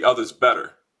 to treat others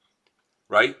better,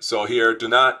 right? So here, do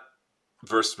not,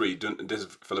 verse 3, this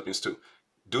is Philippians 2,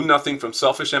 do nothing from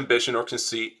selfish ambition or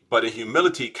conceit, but in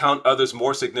humility count others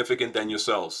more significant than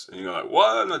yourselves. And you're like,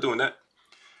 what? I'm not doing that.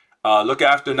 Look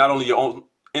after not only your own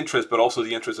interest, but also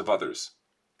the interests of others.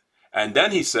 And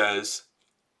then he says,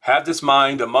 have this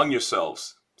mind among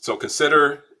yourselves. So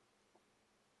consider,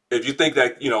 if you think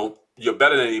that, you're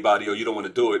better than anybody or you don't want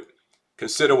to do it,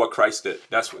 consider what Christ did.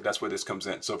 That's where this comes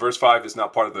in. So verse 5 is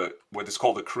not part of what is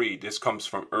called the creed. This comes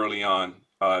from early on,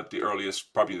 the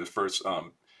earliest, probably the first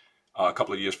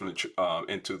couple of years from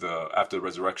after the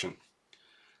resurrection.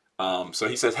 So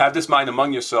he says, have this mind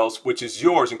among yourselves, which is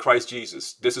yours in Christ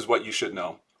Jesus. This is what you should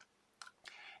know.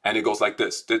 And it goes like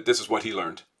this. This is what he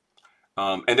learned.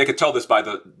 And they could tell this by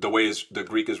the way the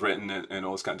Greek is written and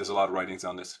all this kind. There's a lot of writings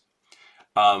on this.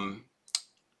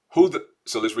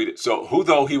 So let's read it. So who,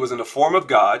 though he was in the form of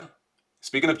God,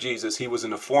 speaking of Jesus, he was in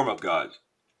the form of God.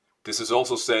 This is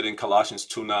also said in Colossians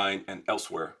 2:9 and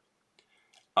elsewhere.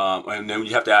 And then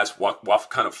you have to ask what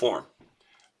kind of form.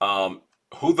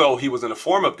 Who, though he was in the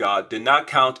form of God, did not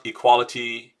count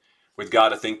equality with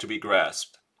God a thing to be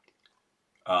grasped,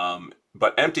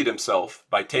 but emptied himself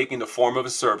by taking the form of a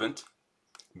servant,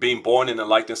 being born in the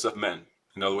likeness of men.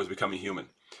 In other words, becoming human.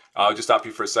 I'll just stop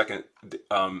you for a second.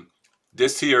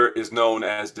 This here is known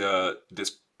as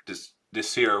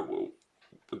this here.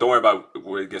 Don't worry about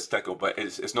where it gets technical, but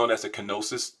it's known as the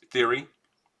kenosis theory.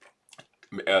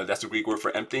 That's the Greek word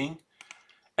for emptying.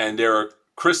 And there are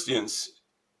Christians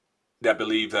that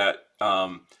believe that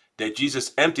that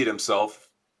Jesus emptied himself.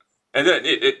 And then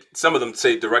some of them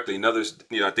say directly, and others,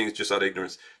 I think it's just out of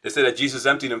ignorance. They say that Jesus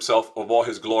emptied himself of all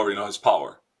his glory and all his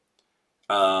power.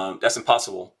 That's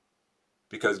impossible,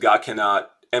 because God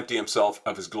cannot empty himself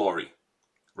of his glory,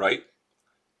 right?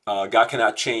 God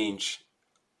cannot change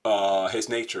his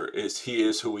nature. He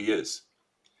is who he is.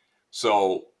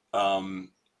 So, I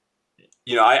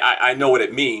know what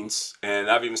it means, and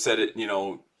I've even said it,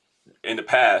 in the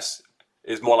past.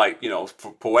 It's more like,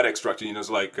 for poetic structure, it's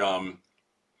like,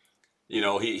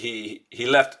 he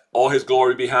left all his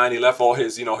glory behind. He left all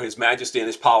his, his majesty and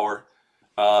his power.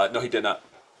 No, he did not.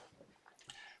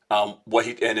 And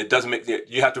it doesn't make,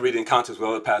 you have to read it in context with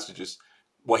other passages.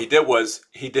 What he did was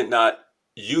he did not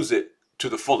use it to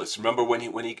the fullest. Remember when he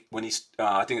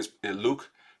I think it's in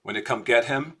Luke, when they come get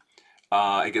him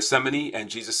in Gethsemane, and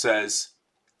Jesus says,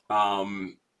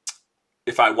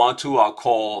 if I want to,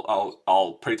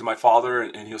 I'll pray to my Father,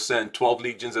 and he'll send 12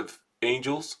 legions of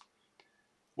angels.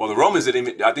 Well, the Romans I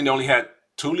think they only had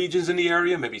 2 legions in the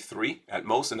area, maybe 3 at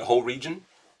most in the whole region,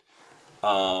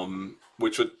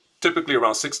 which would typically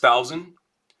around 6,000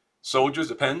 soldiers,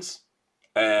 depends.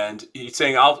 And he's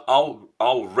saying,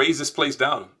 I'll raise this place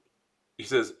down. He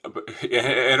says,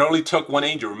 it only took one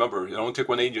angel. Remember, it only took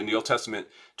one angel in the Old Testament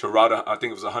to rout, I think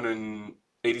it was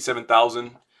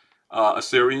 187,000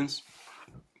 Assyrians.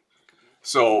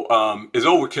 So it's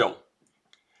overkill.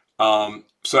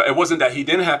 So it wasn't that he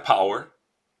didn't have power.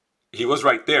 He was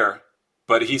right there,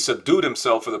 but he subdued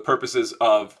himself for the purposes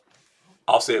of,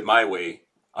 I'll say it my way,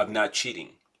 of not cheating.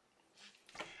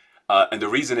 And the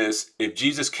reason is, if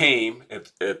Jesus came,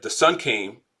 if the Son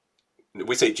came,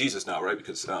 we say Jesus now, right?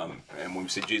 Because and when we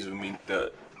say Jesus, we mean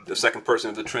the second person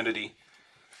of the Trinity,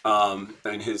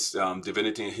 and his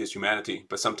divinity and his humanity.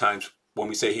 But sometimes when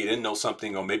we say he didn't know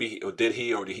something, or did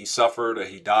he suffer, or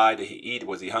he died, did he eat,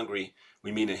 was he hungry,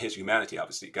 we mean in his humanity.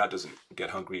 Obviously, God doesn't get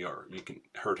hungry, or you can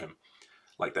hurt him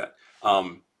like that.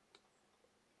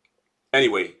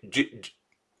 Anyway,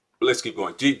 let's keep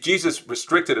going. Jesus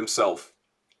restricted himself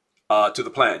to the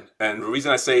plan, and the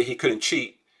reason I say he couldn't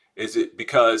cheat is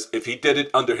because if he did it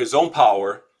under his own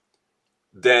power,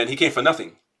 then he came for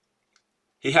nothing.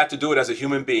 He had to do it as a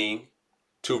human being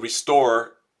to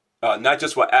restore not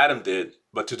just what Adam did,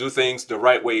 but to do things the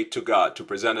right way to God, to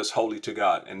present us holy to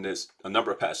God. And there's a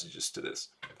number of passages to this.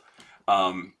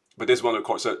 But there's one, of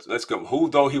course. So let's go. Who,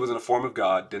 though he was in the form of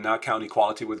God, did not count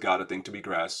equality with God a thing to be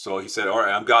grasped. So he said, all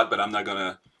right, I'm God, but I'm going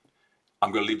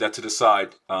to leave that to the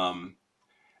side.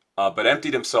 But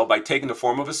emptied himself by taking the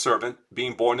form of a servant,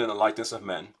 being born in the likeness of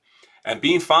men, and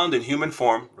being found in human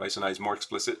form, right, so now he's more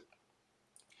explicit,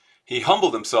 he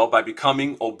humbled himself by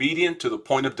becoming obedient to the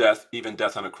point of death, even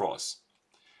death on a cross.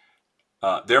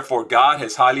 Therefore God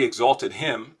has highly exalted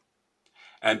him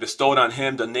and bestowed on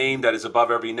him the name that is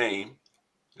above every name.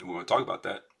 And we want to talk about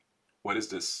that. What is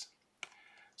this?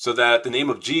 So that at the name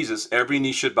of Jesus, every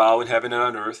knee should bow in heaven and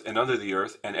on earth and under the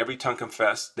earth, and every tongue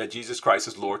confess that Jesus Christ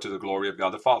is Lord, to the glory of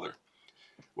God the Father.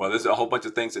 Well, there's a whole bunch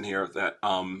of things in here that,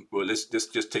 well, let's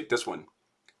just take this one.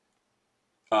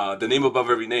 The name above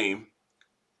every name.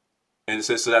 And it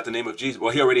says, so that the name of Jesus,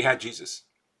 well, he already had Jesus.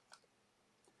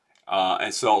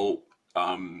 And so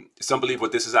some believe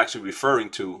what this is actually referring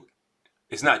to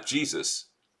is not Jesus,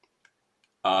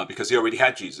 because he already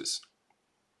had Jesus.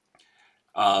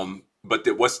 But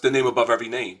what's the name above every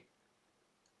name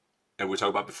that we talked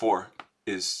about before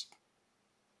is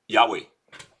Yahweh.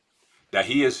 That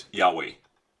he is Yahweh.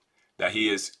 That he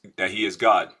is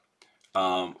God.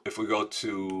 If we go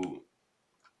to,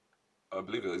 I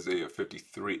believe it's Isaiah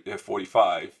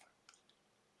 45.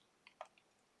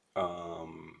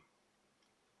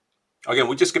 Again,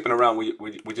 we're just skipping around.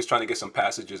 We're just trying to get some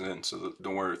passages in, so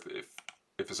don't worry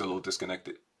if it's a little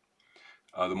disconnected.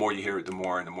 The more you hear it, the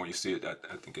more you see it, I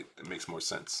think it makes more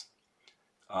sense.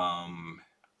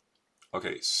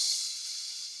 Okay,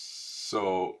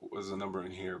 so there's a number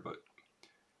in here, but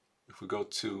if we go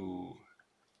to,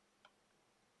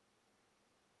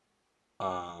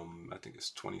 I think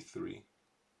it's 23.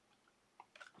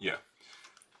 Yeah.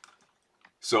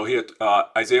 So here,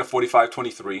 Isaiah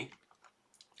 45:23.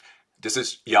 This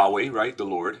is Yahweh, right? The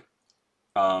Lord.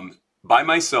 By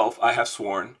myself I have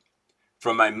sworn,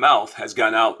 from my mouth has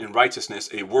gone out in righteousness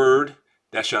a word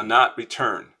that shall not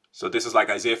return. So this is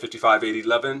like Isaiah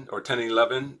 55:8-11 or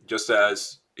 10:11, just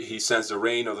as he sends the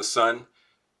rain or the sun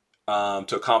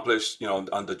to accomplish,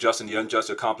 on the just and the unjust,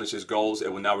 to accomplish his goals.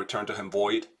 It will now return to him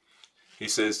void. He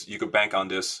says, you could bank on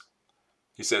this.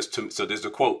 He says, so there's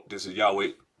the quote. This is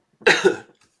Yahweh.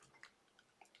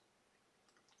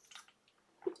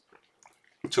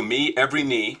 To me, every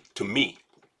knee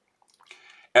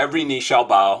shall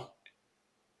bow,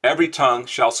 every tongue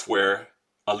shall swear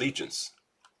allegiance.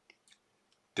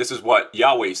 This is what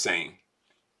Yahweh is saying.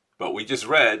 But we just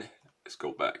read, let's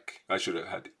go back. I should have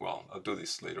had, well, I'll do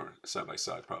this later, side by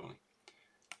side probably.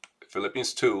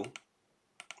 Philippians 2,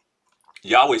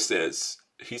 Yahweh says,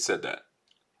 he said that.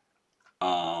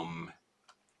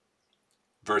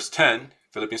 Verse 10,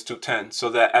 Philippians 2:10, so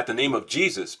that at the name of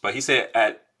Jesus, but he said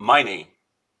at my name,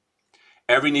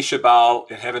 every knee should bow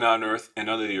in heaven, on earth, and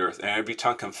under the earth, and every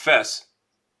tongue confess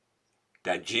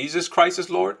that Jesus Christ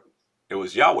is Lord. It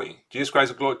was Yahweh. Jesus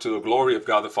Christ is Lord, to the glory of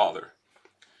God the Father.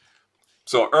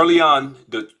 So early on,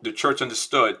 the church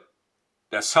understood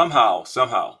that somehow,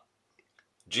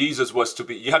 Jesus was to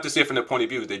be, you have to see it from the point of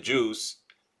view, the Jews,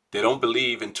 they don't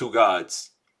believe in two gods.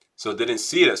 So they didn't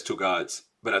see it as two gods.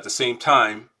 But at the same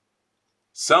time,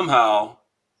 somehow,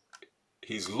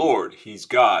 he's Lord, he's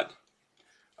God.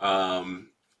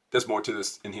 There's more to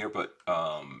this in here, but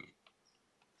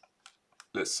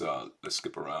let's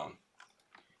skip around.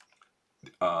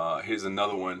 Here's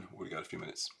another one. We got a few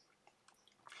minutes.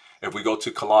 If we go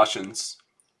to Colossians,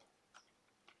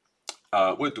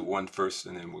 we'll do one first,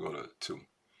 and then we'll go to two.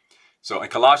 So in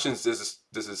Colossians, this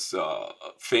is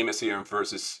famous here in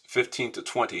verses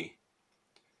 15-20.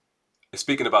 It's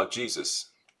speaking about Jesus.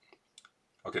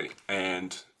 Okay,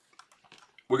 and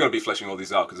we're going to be fleshing all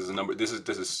these out because there's a number. This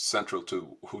is central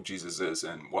to who Jesus is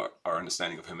and what our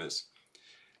understanding of him is.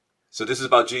 So this is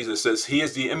about Jesus. It says he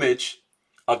is the image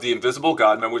of the invisible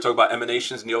God. Remember, we talked about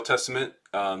emanations in the Old Testament.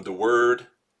 The Word.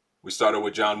 We started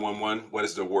with John 1:1. What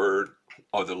is the Word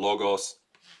or the Logos?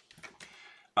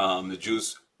 The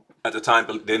Jews at the time,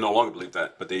 they no longer believe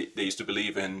that, but they used to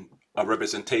believe in a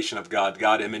representation of God.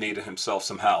 God emanated himself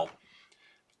somehow.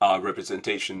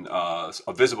 Representation, a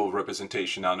visible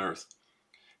representation on earth.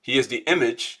 He is the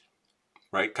image,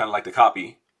 right? Kind of like the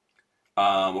copy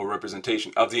or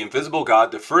representation of the invisible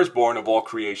God, the firstborn of all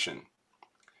creation.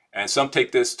 And some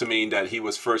take this to mean that he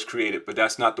was first created, but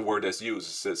that's not the word that's used.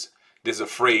 It says there's a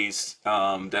phrase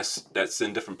that's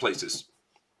in different places,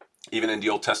 even in the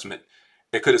Old Testament.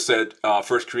 It could have said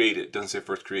first created. It doesn't say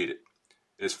first created.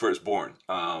 It's firstborn.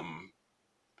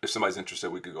 If somebody's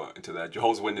interested, we could go into that.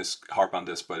 Jehovah's Witnesses harp on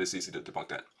this, but it's easy to debunk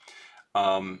that.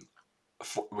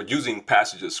 We're using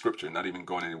passages of scripture, not even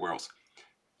going anywhere else.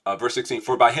 Verse 16,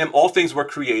 for by him all things were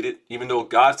created, even though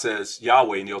God says,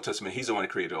 Yahweh in the Old Testament, he's the one who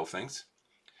created all things.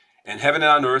 And heaven and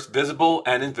on earth, visible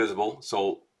and invisible.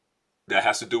 So that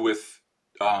has to do with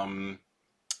the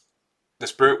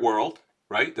spirit world,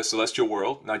 right? The celestial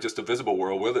world, not just the visible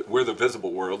world. We're the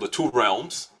visible world, the two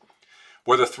realms.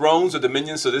 Where the thrones or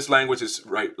dominions, so this language is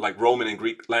right like Roman and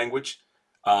Greek language,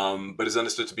 but is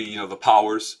understood to be, the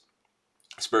powers.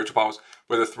 spiritual powers,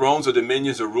 whether thrones or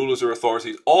dominions or rulers or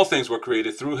authorities, all things were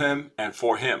created through him and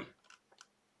for him.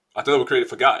 I thought they were created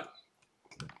for God,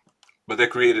 but they're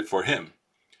created for him.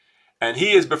 And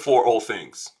he is before all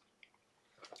things.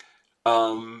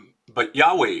 But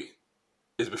Yahweh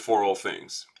is before all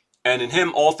things. And in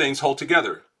him all things hold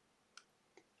together.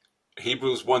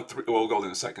 Hebrews 1:3. We'll go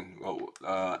in a second.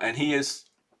 And he is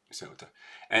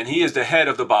the head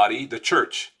of the body, the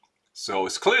church. So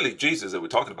it's clearly Jesus that we're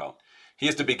talking about. He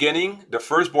is the beginning, the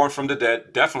firstborn from the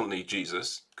dead, definitely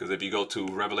Jesus. Because if you go to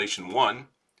Revelation 1,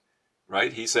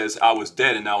 right, he says, I was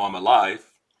dead and now I'm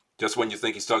alive. Just when you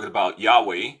think he's talking about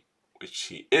Yahweh, which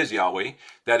he is Yahweh,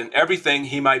 that in everything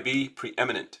he might be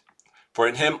preeminent. For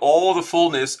in him all the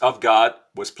fullness of God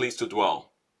was pleased to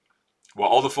dwell. Well,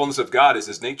 all the fullness of God is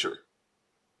his nature.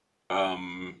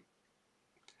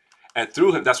 And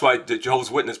through him, that's why the Jehovah's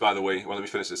Witness, by the way, well, let me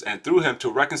finish this. And through him to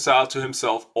reconcile to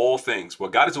himself all things.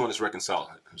 What God is doing is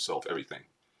reconcile himself, everything.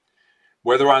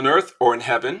 Whether on earth or in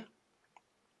heaven,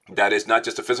 that is not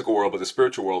just the physical world, but the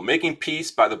spiritual world, making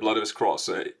peace by the blood of his cross.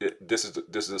 So this is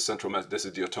the central message. This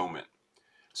is the atonement.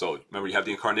 So remember, you have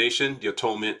the incarnation, the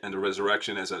atonement, and the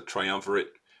resurrection as a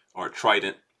triumvirate or a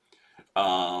trident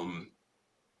for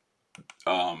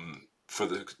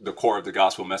the core of the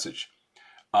gospel message.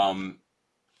 I'll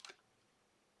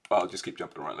just keep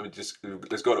jumping around.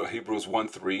 Let's go to Hebrews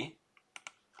 1:3.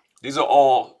 These are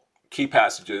all key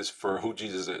passages for who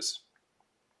Jesus is.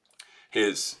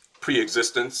 His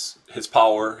pre-existence, his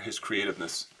power, his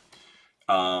creativeness.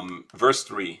 Verse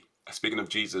 3, speaking of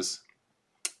Jesus,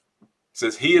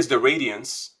 says, he is the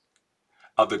radiance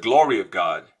of the glory of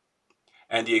God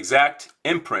and the exact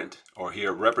imprint, or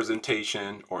here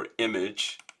representation or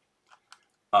image,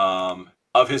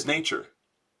 of his nature.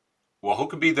 Well, who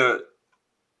could be the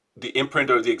imprint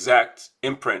or the exact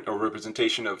imprint or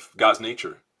representation of God's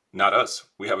nature? Not us.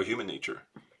 We have a human nature.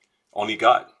 Only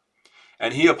God.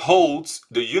 And he upholds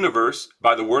the universe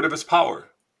by the word of his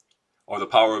power, or the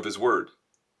power of his word.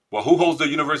 Well, who holds the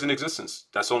universe in existence?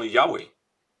 That's only Yahweh.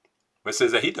 But it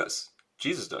says that he does.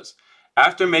 Jesus does.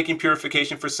 After making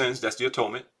purification for sins, that's the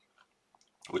atonement,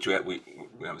 which we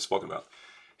haven't spoken about.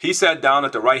 He sat down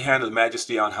at the right hand of the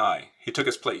majesty on high. He took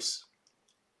his place.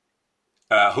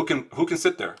 Who can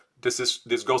sit there? This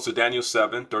goes to Daniel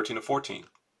 7:13-14.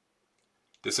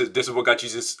 This is what got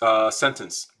Jesus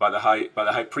sentenced by the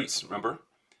high priest. Remember,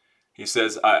 he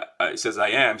says, I am. He says,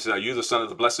 are you the son of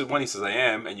the blessed one? He says, I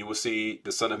am, and you will see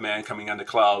the Son of Man coming on the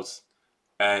clouds.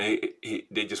 And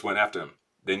they just went after him.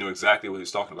 They knew exactly what he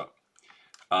was talking about,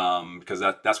 because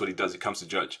that's what he does. He comes to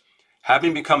judge.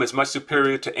 Having become as much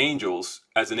superior to angels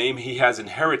as the name he has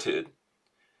inherited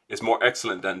is more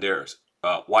excellent than theirs.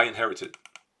 Why inherited?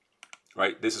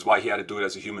 Right? This is why he had to do it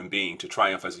as a human being, to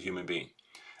triumph as a human being.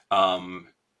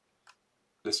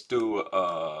 Let's do,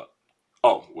 I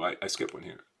skipped one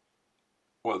here.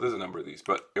 Well, there's a number of these,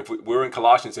 but if we're in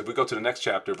Colossians, if we go to the next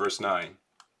chapter, verse 9.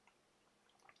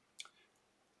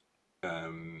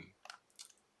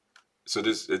 So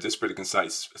this is pretty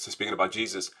concise. So speaking about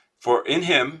Jesus, for in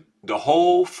him, the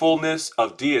whole fullness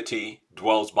of deity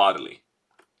dwells bodily.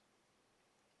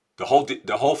 The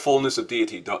whole fullness of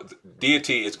deity.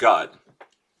 Deity is God.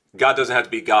 God doesn't have to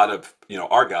be God of,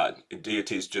 our God.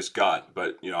 Deity is just God.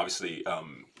 But, obviously,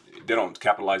 they don't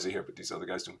capitalize it here, but these other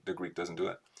guys do. The Greek doesn't do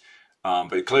that.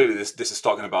 But clearly this is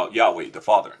talking about Yahweh, the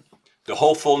Father. The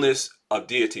whole fullness of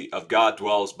deity, of God,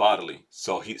 dwells bodily.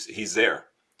 So he's there.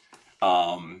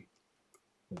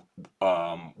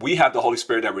 We have the Holy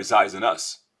Spirit that resides in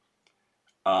us.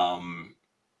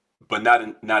 But not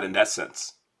in that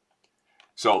sense.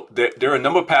 So there are a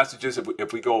number of passages.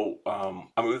 If we go,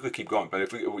 we could keep going, but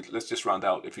if we let's just round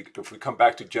out. If we come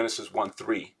back to Genesis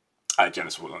 1:3,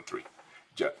 Genesis 1:3,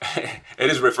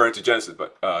 it is referring to Genesis,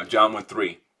 but John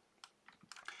 1:3.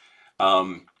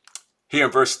 Here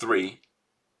in verse 3,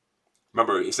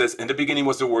 remember it says, "In the beginning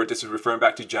was the Word." This is referring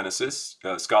back to Genesis.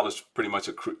 Scholars pretty much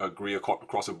agree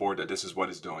across the board that this is what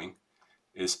it's doing.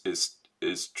 Is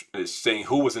saying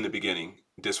who was in the beginning.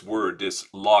 This Word, this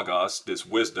Logos, this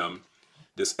wisdom,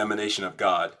 this emanation of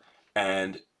God,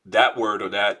 and that word, or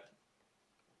that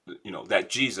that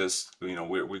Jesus, we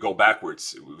go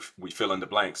backwards, we fill in the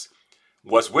blanks,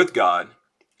 was with God,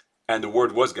 and the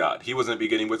Word was God. He was in the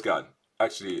beginning with God.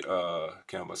 Actually,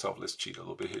 can't help myself. Let's cheat a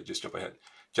little bit here. Just jump ahead.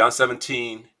 John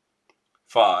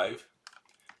 17:5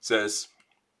 says,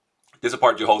 there's a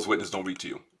part Jehovah's Witnesses don't read to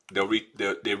you.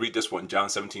 They read this one, John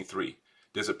 17:3.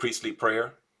 There's a priestly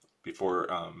prayer before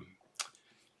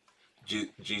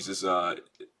Jesus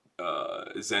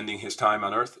is ending his time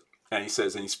on earth. And he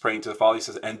says, and he's praying to the Father. He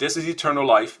says, and this is eternal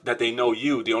life, that they know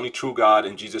you, the only true God,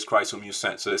 and Jesus Christ, whom you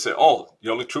sent. So they say, oh,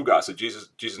 the only true God. So Jesus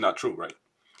is not true, right?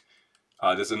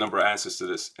 There's a number of answers to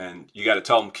this, and you got to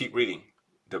tell them, keep reading.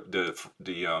 The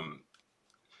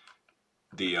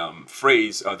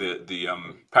phrase or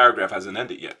the paragraph hasn't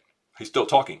ended yet. He's still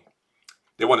talking.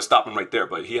 They want to stop him right there,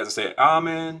 but he hasn't said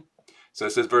amen. So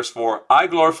it says, verse 4, I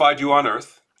glorified you on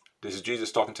earth. This is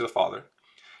Jesus talking to the Father,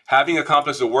 having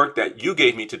accomplished the work that you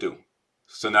gave me to do.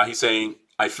 So now he's saying,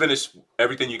 I finished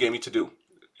everything you gave me to do.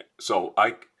 So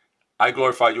I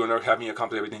glorified you on earth, having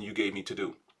accomplished everything you gave me to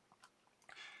do.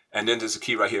 And then there's a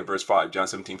key right here, verse 5, John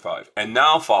 17:5. And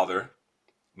now, Father,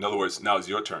 in other words, now is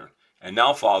your turn. And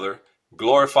now, Father,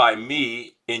 glorify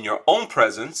me in your own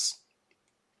presence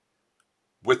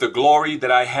with the glory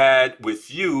that I had with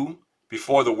you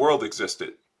before the world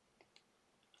existed.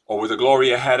 Or with the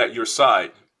glory I had at your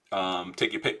side.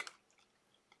 Take your pick.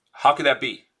 How could that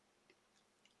be?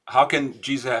 How can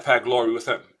Jesus have had glory with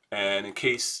him? And in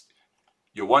case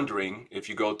you're wondering, if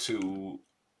you go to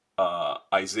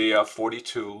Isaiah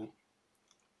 42:8,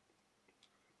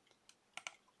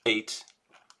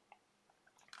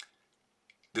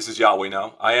 this is Yahweh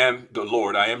now. I am the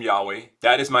Lord, I am Yahweh.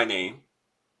 That is my name.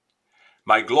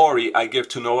 My glory I give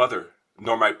to no other,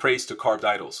 nor my praise to carved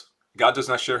idols. God does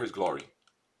not share his glory.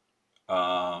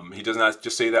 He does not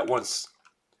just say that once.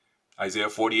 Isaiah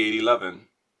 48:11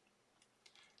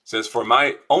 says, for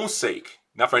my own sake,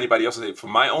 not for anybody else's sake, for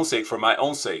my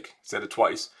own sake, said it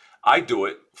twice. I do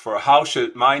it, for how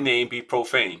should my name be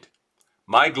profaned?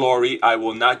 My glory I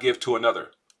will not give to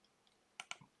another.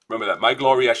 Remember that. My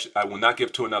glory I will not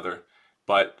give to another.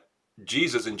 But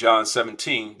Jesus in John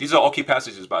 17, these are all key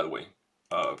passages, by the way,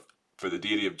 for the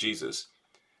deity of Jesus.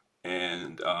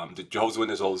 And the Jehovah's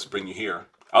Witness always bring you here.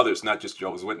 Others, not just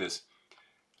Jehovah's Witness.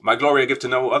 My glory I give to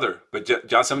no other. But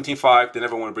John 17:5, they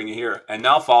never want to bring you here. And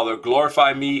now, Father,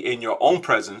 glorify me in your own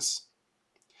presence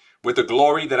with the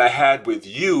glory that I had with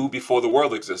you before the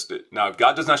world existed. Now, if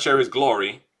God does not share his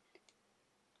glory,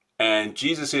 and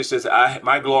Jesus here says,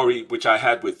 my glory which I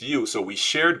had with you, so we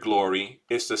shared glory,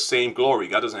 it's the same glory.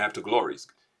 God doesn't have two glories.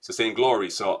 It's the same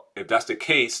glory. So if that's the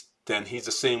case, then he's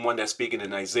the same one that's speaking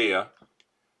in Isaiah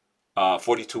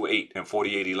 42:8 and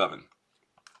 48:11.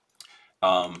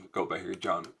 Go back here,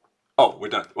 John. Oh, we're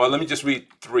done. Well, let me just read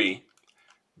 3.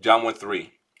 John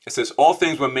 1:3. It says, all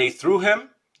things were made through him,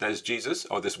 that is Jesus,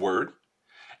 or this word,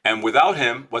 and without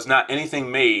him was not anything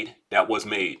made that was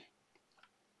made.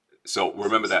 So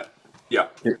remember that. Yeah.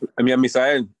 I mean,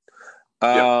 Misael,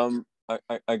 Yeah.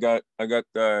 I got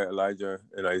Elijah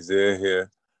and Isaiah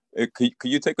here. Could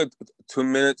you take 2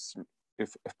 minutes,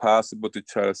 if possible, to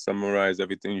try to summarize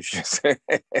everything you should say?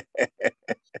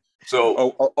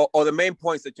 So or the main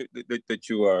points that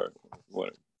you are.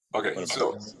 Okay.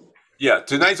 So yeah,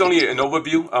 tonight's only an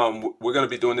overview. We're going to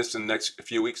be doing this in the next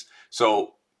few weeks.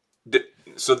 So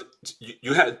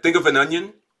you had, think of an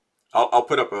onion. I'll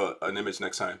put up an image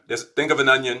next time. Think of an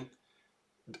onion.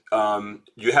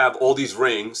 You have all these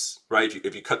rings, right?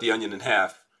 If you cut the onion in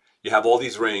half, you have all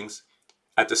these rings.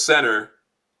 At the center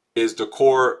is the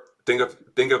core. Think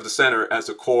of the center as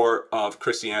the core of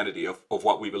Christianity, of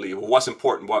what we believe, of what's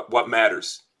important, what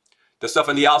matters. The stuff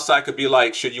on the outside could be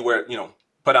like, should you wear,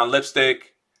 put on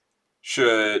lipstick?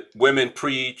 Should women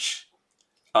preach?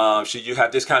 Should you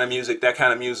have this kind of music, that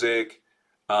kind of music?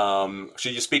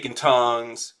 Should you speak in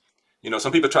tongues?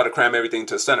 Some people try to cram everything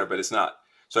to the center, but it's not.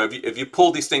 So if you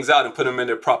pull these things out and put them in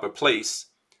their proper place,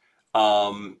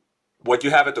 what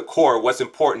you have at the core, what's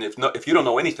important, if you don't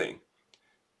know anything,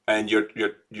 and you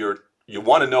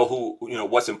want to know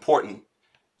what's important,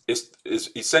 is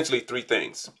essentially 3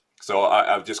 things. So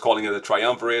I'm just calling it a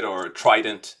triumvirate or a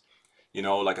trident,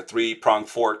 like a 3-pronged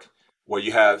fork, where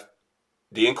you have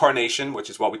the Incarnation, which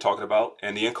is what we're talking about,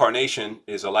 and the Incarnation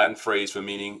is a Latin phrase for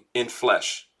meaning in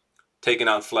flesh, taking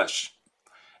on flesh.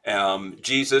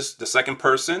 Jesus, the second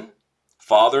person,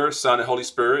 Father, Son, and Holy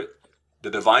Spirit, the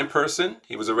divine person.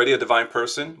 He was already a divine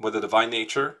person with a divine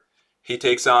nature. He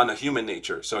takes on a human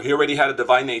nature. So he already had a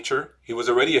divine nature. He was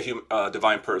already a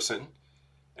divine person,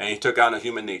 and he took on a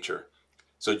human nature.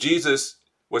 So Jesus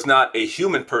was not a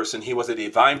human person. He was a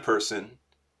divine person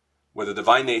with a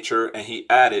divine nature, and he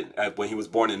added, when he was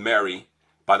born in Mary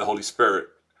by the Holy Spirit,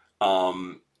 a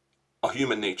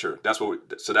human nature. So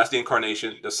that's the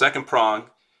Incarnation. The second prong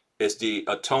is the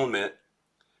atonement,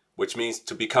 which means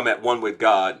to become at one with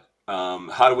God.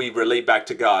 How do we relate back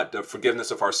to God? The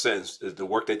forgiveness of our sins is the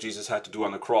work that Jesus had to do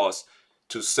on the cross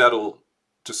to settle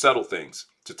things,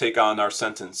 to take on our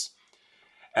sentence.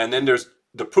 And then there's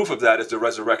the proof of that is the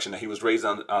resurrection, that he was raised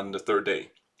on the 3rd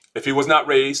day. If he was not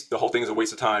raised, the whole thing is a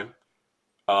waste of time.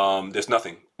 There's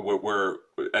nothing. we're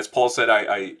as Paul said,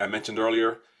 I mentioned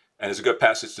earlier, and it's a good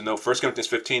passage to know. 1 Corinthians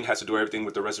 15 has to do everything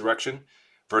with the resurrection.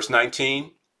 Verse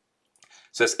 19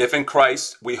 says, if in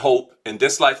Christ we hope in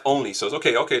this life only. So it's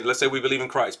okay, let's say we believe in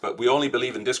Christ, but we only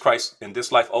believe in this Christ in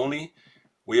this life only.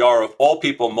 We are of all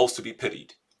people most to be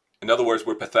pitied. In other words,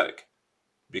 we're pathetic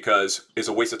because it's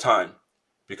a waste of time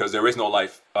because there is no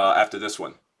life after this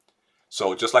one.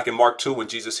 So just like in Mark 2, when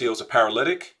Jesus heals a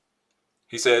paralytic,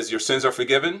 he says, your sins are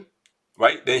forgiven,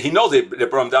 right? Then he knows they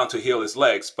brought him down to heal his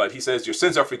legs, but he says, your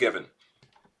sins are forgiven.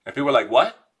 And people are like,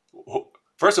 what?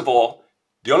 First of all,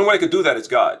 the only one that could do that is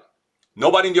God.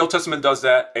 Nobody in the Old Testament does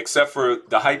that except for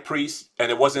the high priest,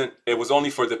 and it was only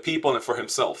for the people and for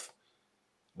himself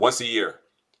once a year.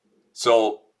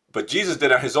 So, but Jesus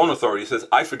did it on his own authority. He says,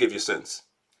 I forgive your sins.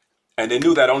 And they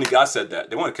knew that only God said that.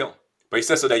 They want to kill him. But he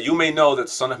says, so that you may know that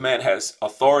the Son of Man has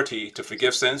authority to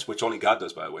forgive sins, which only God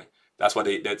does, by the way. That's why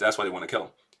they want to kill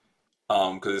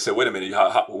him. Because they said, wait a minute,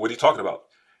 what are you talking about?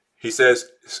 He says,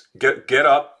 get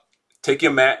up, take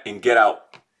your mat, and get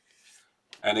out.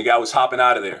 And the guy was hopping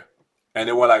out of there. And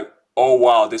they were like, oh,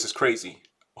 wow, this is crazy.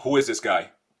 Who is this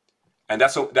guy? And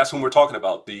that's whom we're talking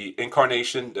about. The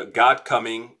incarnation, the God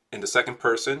coming in the second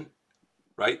person,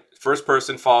 right? First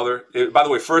person, Father. By the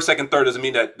way, first, second, third doesn't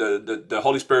mean that the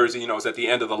Holy Spirit is at the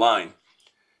end of the line.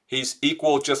 He's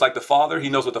equal just like the Father. He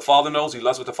knows what the Father knows. He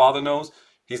loves what the Father knows.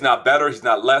 He's not better. He's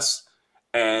not less.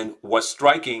 And what's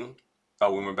striking,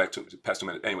 we went back to past 2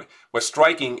 minutes. Anyway, what's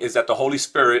striking is that the Holy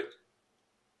Spirit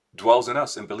dwells in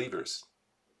us, in believers.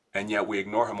 And yet we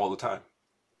ignore him all the time.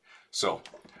 So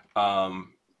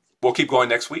we'll keep going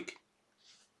next week.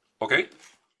 Okay?